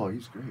 Oh,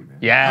 he's great, man.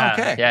 Yeah.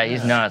 Okay. Yeah,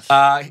 he's nuts.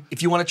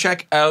 If you want to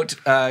check out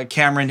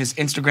Cameron, his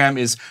Instagram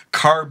is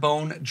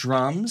Carbone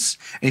Drums,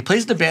 and he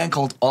plays in a band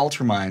called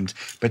Altermind.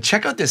 But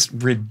check out this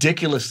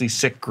ridiculously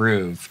sick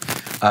groove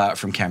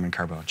from Cameron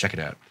Carbone. Check it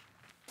out.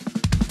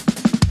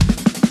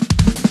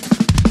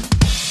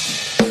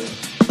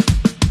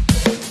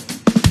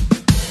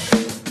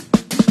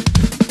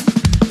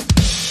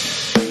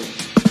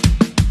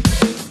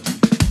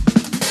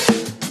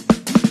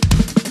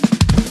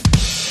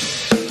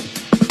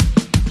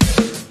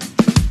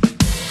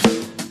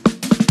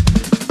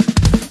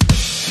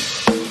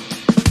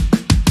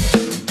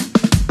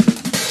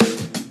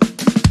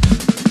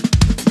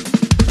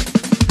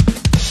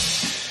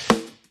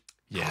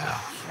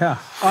 Yeah,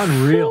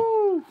 unreal.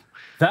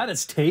 That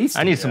is tasty.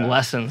 I need some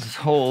lessons.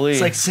 Holy.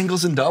 It's like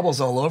singles and doubles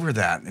all over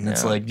that. And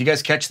it's like, you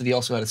guys catch that he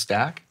also had a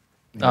stack?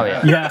 Oh,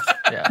 yeah.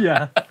 Yeah,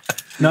 yeah.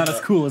 Not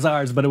as cool as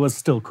ours, but it was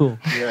still cool.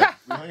 Yeah,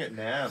 we hung at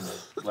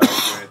NAMM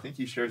last year. I think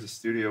he shares a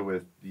studio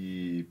with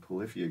the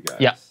Polyphia guys.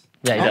 Yeah.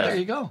 Yeah, he Oh, does. there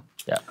you go.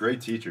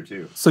 Great teacher,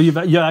 too. So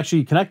you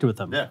actually connected with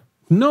them? Yeah.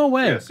 No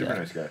way. Yeah, super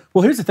nice guy.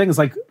 Well, here's the thing: is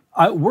like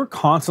we're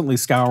constantly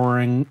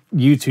scouring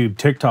YouTube,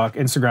 TikTok,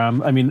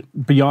 Instagram. I mean,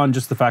 beyond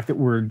just the fact that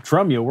we're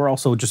Drumeo, we're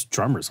also just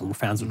drummers and we're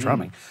fans of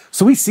drumming.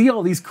 So we see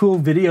all these cool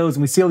videos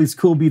and we see all these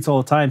cool beats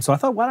all the time. So I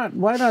thought, why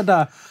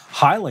not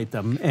highlight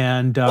them?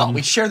 And Well,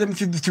 we share them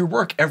through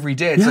work every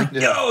day. It's like,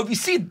 yo, have you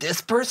seen this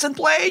person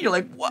play? You're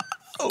like,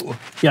 whoa.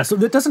 yeah, so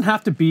it doesn't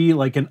have to be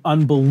like an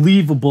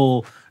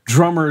unbelievable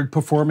drummer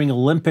performing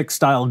Olympic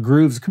style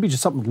grooves. It could be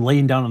just something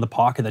laying down in the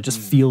pocket that just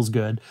feels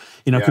good.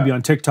 You know, it could be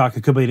on TikTok,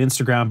 it could be on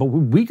Instagram, but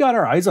we got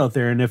our eyes out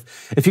there. And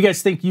if you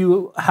guys think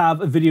you have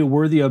a video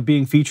worthy of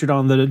being featured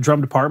on the drum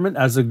department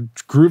as a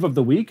groove of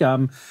the week,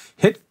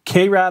 hit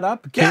KRAD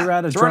up,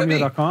 krad at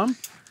drumeo.com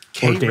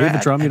or Dave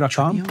at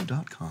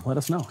drumeo.com. Let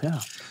us know, yeah.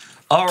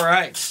 All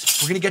right,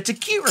 we're going to get to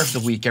Keyword of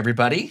the Week,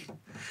 everybody.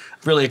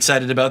 Really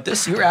excited about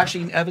this. You're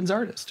actually an Evans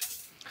artist.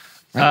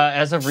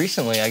 As of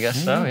recently, I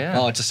guess so, yeah.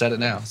 Oh, I just said it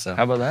now. So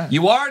How about that?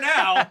 You are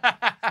now.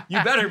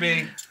 You better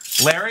be.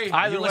 Larry,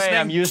 Either you way, listening?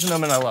 I'm using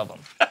them and I love them.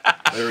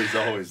 Larry's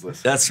always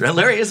listening. That's right.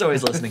 Larry is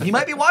always listening. He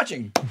might be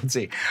watching. Let's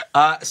see.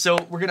 So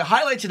we're going to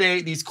highlight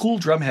today these cool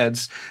drum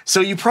heads. So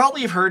you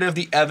probably have heard of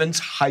the Evans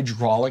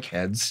hydraulic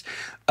heads.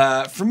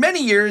 For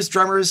many years,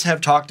 drummers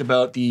have talked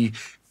about the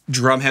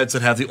drum heads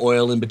that have the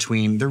oil in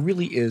between. There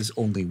really is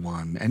only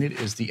one, and it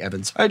is the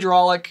Evans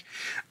hydraulic.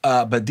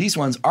 But these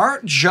ones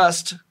aren't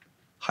just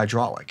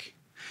hydraulic.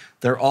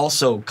 They're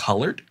also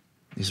colored.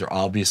 These are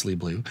obviously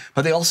blue,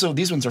 but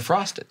these ones are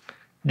frosted.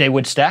 They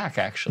would stack,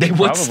 actually. They would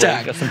Probably.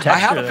 stack. Got some I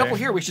have a texture couple there.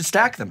 here. We should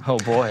stack them. Oh,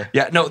 boy.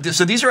 Yeah, no,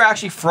 so these are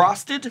actually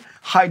frosted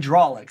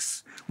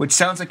hydraulics, which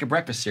sounds like a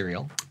breakfast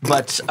cereal,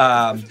 but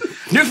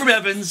new from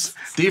Evans,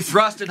 the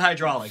frosted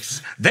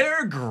hydraulics.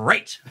 They're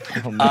great.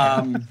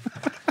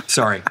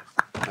 Sorry.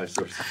 High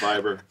source of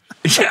fiber.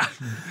 Yeah,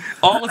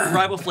 all with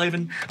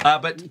riboflavin,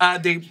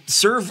 but they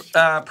serve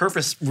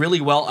purpose really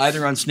well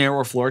either on snare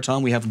or floor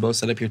tom. We have them both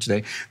set up here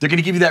today. They're going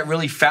to give you that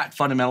really fat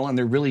fundamental, and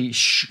they're really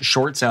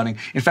short sounding.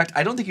 In fact,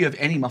 I don't think you have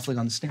any muffling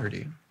on the snare, do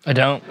you? I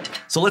don't.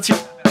 So let's hear.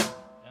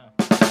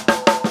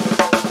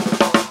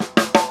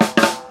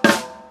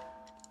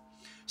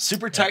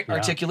 Super tight,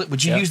 articulate.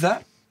 Would you use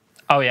that?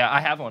 Oh, yeah,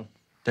 I have one.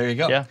 There you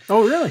go. Yeah.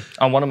 Oh, really?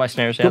 On one of my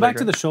snares. Yeah, Go back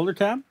to the shoulder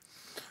cab.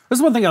 This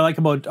is one thing I like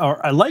about,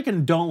 or I like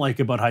and don't like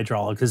about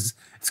hydraulic, because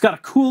it's got a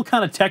cool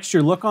kind of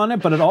texture look on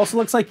it, but it also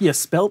looks like you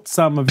spilt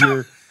some of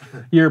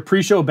your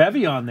pre-show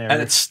bevy on there.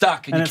 And it's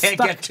stuck, and you can't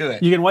get to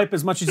it. You can wipe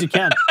as much as you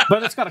can,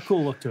 but it's got a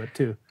cool look to it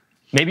too.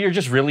 Maybe you're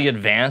just really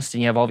advanced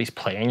and you have all these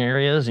playing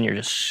areas and you're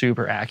just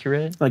super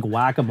accurate. Like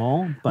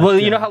whack-a-mole. But, Well,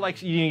 you know how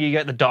like you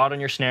get the dot on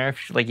your snare,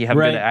 if, like you have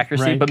good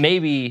accuracy, right. but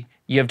maybe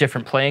you have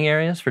different playing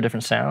areas for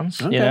different sounds,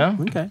 Okay, you know?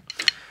 okay.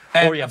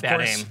 And Or you have of bad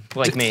course, aim,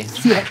 like me.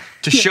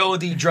 To show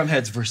the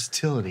drumhead's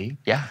versatility,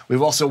 Yeah.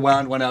 we've also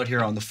wound one out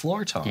here on the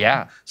floor tom.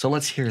 Yeah. So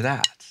let's hear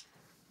that.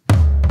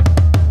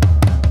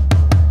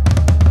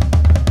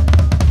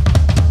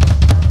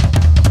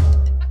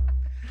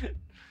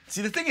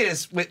 See, the thing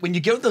is, when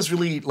you get those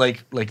really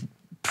like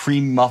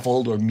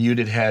pre-muffled or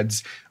muted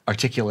heads,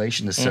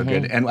 articulation is so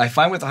good. And I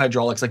find with the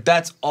hydraulics, like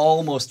that's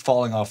almost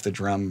falling off the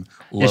drum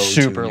low. It's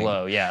super to me.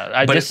 low,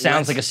 yeah. But This it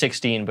sounds lets- like a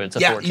 16, but it's a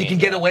Yeah, 14. you can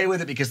get away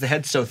with it because the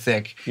head's so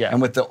thick. Yeah.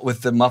 And with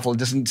the muffle, it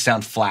doesn't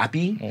sound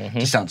flappy. It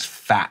just sounds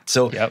fat.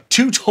 So Yep.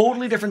 two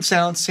totally different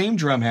sounds, same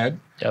drum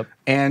head. Yep.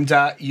 And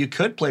you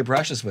could play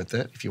brushes with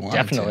it if you wanted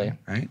Definitely. to,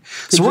 right?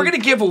 So we're going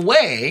to give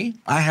away,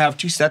 I have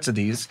two sets of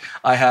these.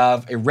 I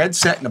have a red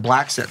set and a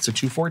black set, so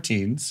two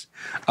 14s.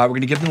 We're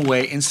going to give them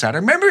away inside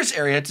our members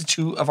area to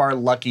two of our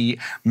lucky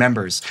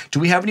members.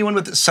 Do we have anyone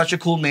with such a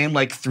cool name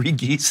like 3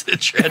 Geese in a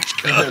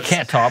Trench Coat?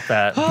 Can't top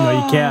that.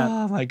 No, you can't.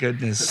 Oh, my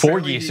goodness. 4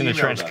 Apparently geese he in a emailed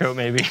trench us. coat,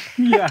 maybe.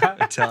 Yeah.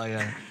 I tell you.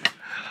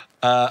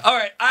 All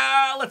right,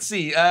 let's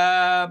see.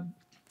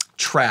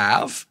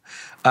 Trav,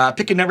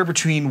 pick a number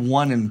between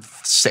 1 and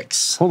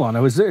 6. Hold on,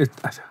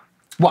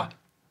 What?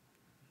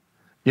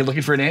 You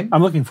looking for a name?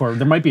 I'm looking for.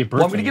 There might be a birthday.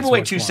 Well, I'm going to give is away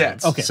what's 2 going on.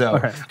 sets. Okay. So all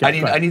right,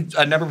 okay, I need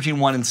a number between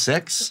 1 and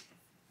 6.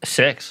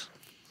 6.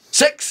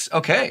 6.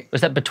 Okay.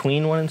 Was that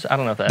between 1 and 6? I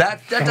don't know if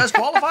that. That does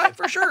qualify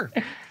for sure.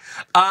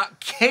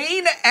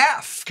 Kane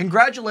F,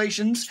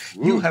 congratulations.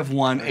 You have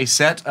won a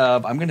set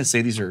of, I'm going to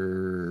say these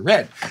are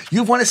red.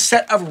 You've won a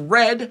set of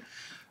red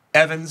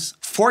Evans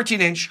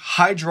 14-inch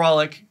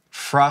hydraulic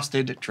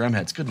frosted drum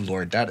heads. Good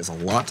Lord, that is a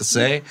lot to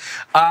say.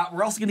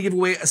 We're also going to give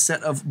away a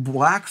set of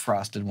black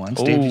frosted ones.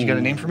 Dave, did you got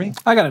a name for me?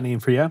 I got a name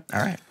for you.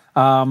 All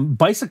right.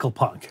 Bicycle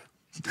Punk.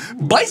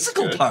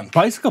 Bicycle Punk.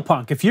 Bicycle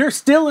Punk. If you're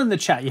still in the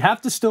chat, you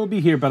have to still be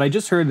here, but I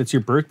just heard it's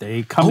your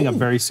birthday coming up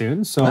very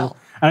soon. So, Well.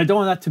 and I don't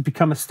want that to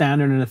become a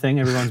standard and a thing.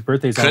 Everyone's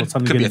birthdays all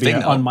something could going be to be a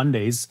thing, though. on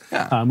Mondays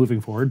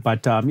moving forward.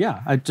 But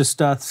yeah, I just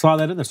saw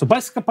that in there. So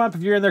Bicycle Punk,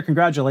 if you're in there,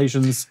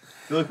 congratulations.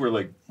 I feel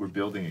like we're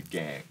building a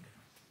gang.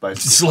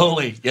 Bicycle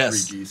Slowly, punk,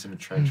 yes. 3 geese in a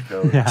trench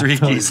coat. Yeah. 3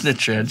 totally. geese in a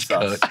trench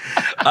Sus. coat.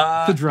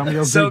 The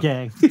Drumeo So, Big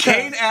Gang.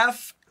 Kane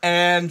F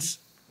and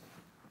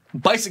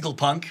Bicycle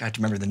Punk, I have to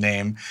remember the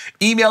name.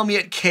 Email me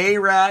at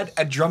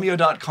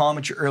krad@drumeo.com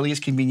at your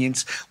earliest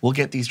convenience. We'll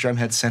get these drum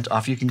heads sent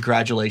off you.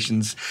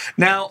 Congratulations.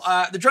 Now,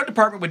 the drum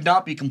department would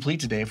not be complete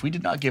today if we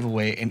did not give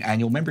away an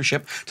annual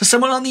membership to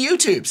someone on the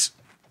YouTubes.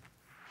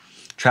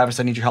 Travis,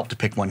 I need your help to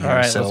pick one here. All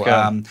right, so let's go.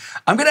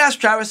 I'm going to ask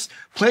Travis,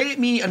 play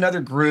me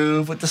another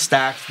groove with the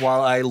stacks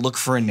while I look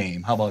for a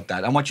name. How about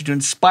that? I want you to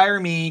inspire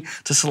me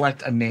to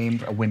select a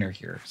name, a winner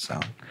here. So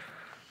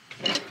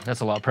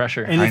That's a lot of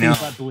pressure. Anything know.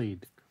 but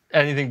bleed.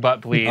 Anything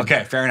but bleed.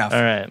 okay, fair enough.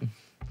 All right.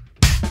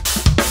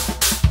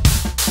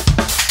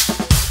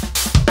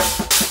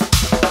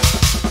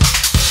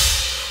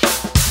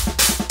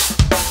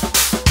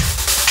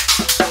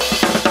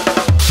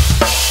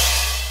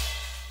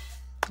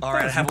 All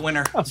right, I have a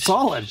winner. Oh,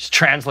 solid. Just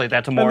translate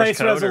that to A Morse nice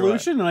code. or what?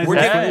 resolution. A nice We're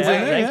Yeah, giving yeah,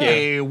 away thank you.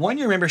 a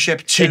one-year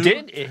membership to. It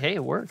did. Hey,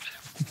 it worked.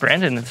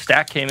 Brandon, the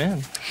stack came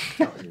in.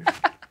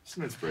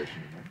 Some inspiration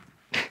in there.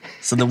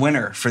 So the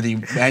winner for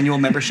the annual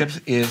membership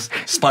is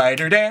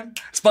Spider Dan.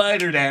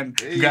 Spider Dan.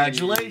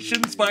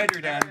 Congratulations, Spider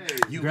Dan.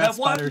 You Congrats, have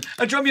won Spider.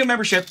 a Drumeo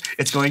membership.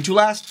 It's going to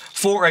last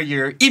for a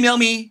year. Email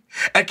me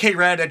at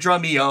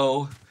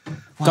krad@drumeo.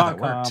 Wow, that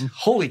worked.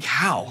 Holy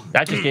cow.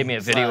 That just gave me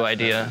a video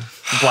idea.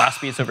 Blast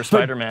beats over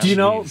Spider-Man. Do you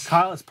know,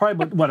 Kyle, it's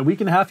probably, what, a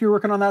week and a half you were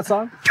working on that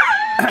song?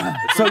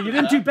 So you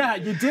didn't do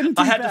bad. You didn't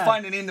do I had bad. to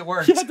find a name that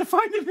worked. You had to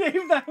find a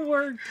name that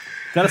worked.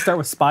 Got to start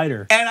with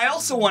Spider. And I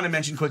also want to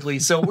mention quickly,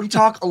 so we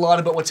talk a lot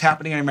about what's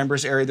happening in our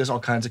members area. There's all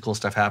kinds of cool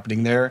stuff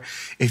happening there.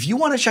 If you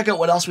want to check out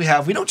what else we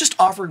have, we don't just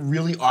offer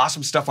really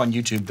awesome stuff on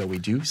YouTube, though we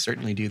do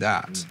certainly do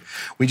that.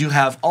 We do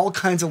have all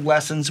kinds of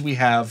lessons. We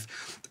have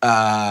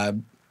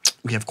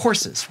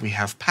courses. We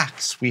have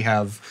packs. We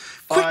have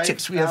quick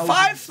tips. We have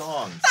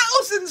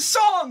 5,000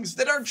 songs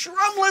that are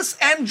drumless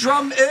and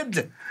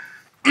drum-ed.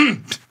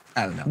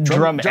 I don't know.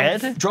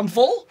 Drum-ed?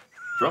 Drumful?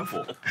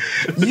 Drumful.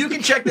 You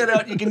can check that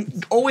out. You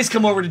can always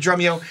come over to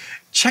Drumeo.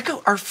 Check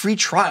out our free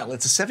trial.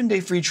 It's a 7-day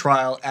free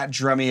trial at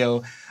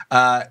Drumeo.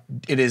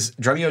 It is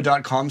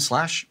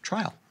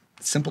drumeo.com/trial.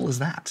 Simple as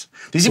that.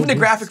 There's even a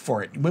graphic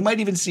for it. We might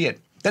even see it.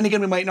 Then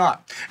again, we might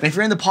not. And if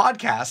you're in the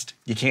podcast,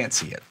 you can't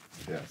see it.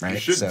 Yeah, Right? you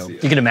shouldn't So- see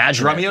it. You can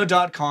imagine it.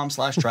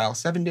 Drumeo.com/trial.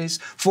 7 days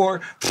for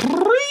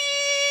free.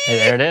 Hey,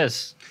 there it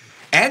is.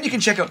 And you can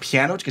check out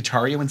Piano,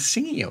 Guitario, and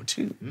Singio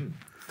too.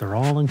 They're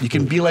all included. You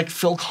can be like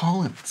Phil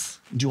Collins.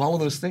 Do all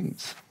of those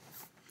things.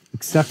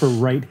 Except for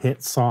right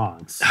hit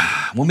songs.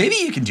 Well, maybe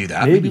you can do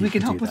that. Maybe Maybe we you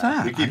can can help do with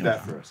that. that. We keep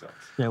that for ourselves.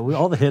 Yeah,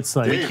 all the hits.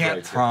 Like, We Dave can't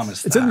writes it.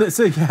 promise it's that. in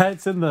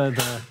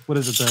the what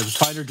is it, the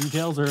finer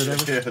details or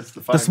whatever? Yeah, it's the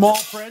The fine small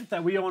print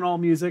that we own all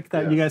music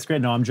that you guys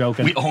create. No, I'm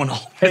joking. We own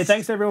all. Hey,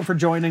 thanks everyone for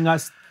joining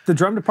us. The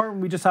drum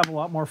department, we just have a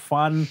lot more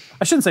fun.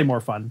 I shouldn't say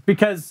more fun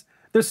because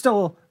there's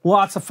still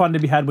lots of fun to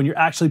be had when you're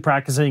actually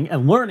practicing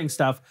and learning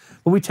stuff.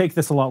 But we take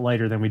this a lot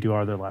lighter than we do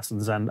our other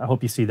lessons, and I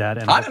hope you see that.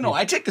 And I don't know.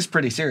 I take this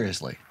pretty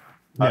seriously.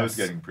 I was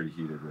getting pretty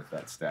heated with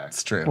that stack.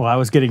 It's true. Well, I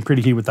was getting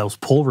pretty heated with those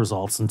poll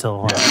results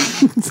until.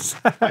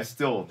 I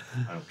don't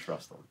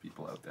trust all the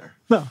people out there.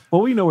 No,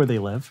 well, we know where they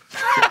live.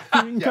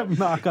 You can come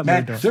knock on their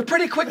Man, door. they're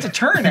pretty quick to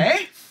turn, eh?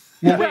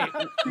 Well, wait.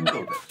 You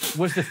know that.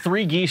 Was the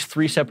 3 geese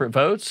 3 separate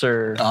votes,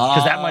 or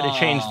because that might have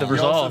changed the He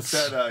also results?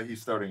 said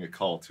he's starting a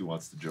cult. Who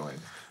wants to join?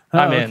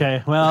 I'm in.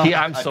 Okay, well,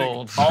 I'm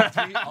sold.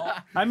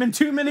 I'm in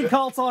too many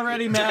cults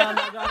already, man.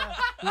 I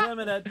gotta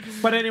limit it.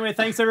 But anyway,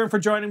 thanks everyone for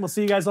joining. We'll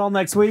see you guys all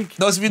next week.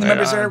 Those of you in the Right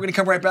members on. area, we're going to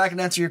come right back and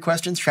answer your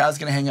questions. Trav's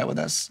going to hang out with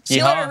us. See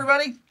you Yeehaw. later,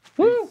 everybody.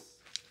 Woo!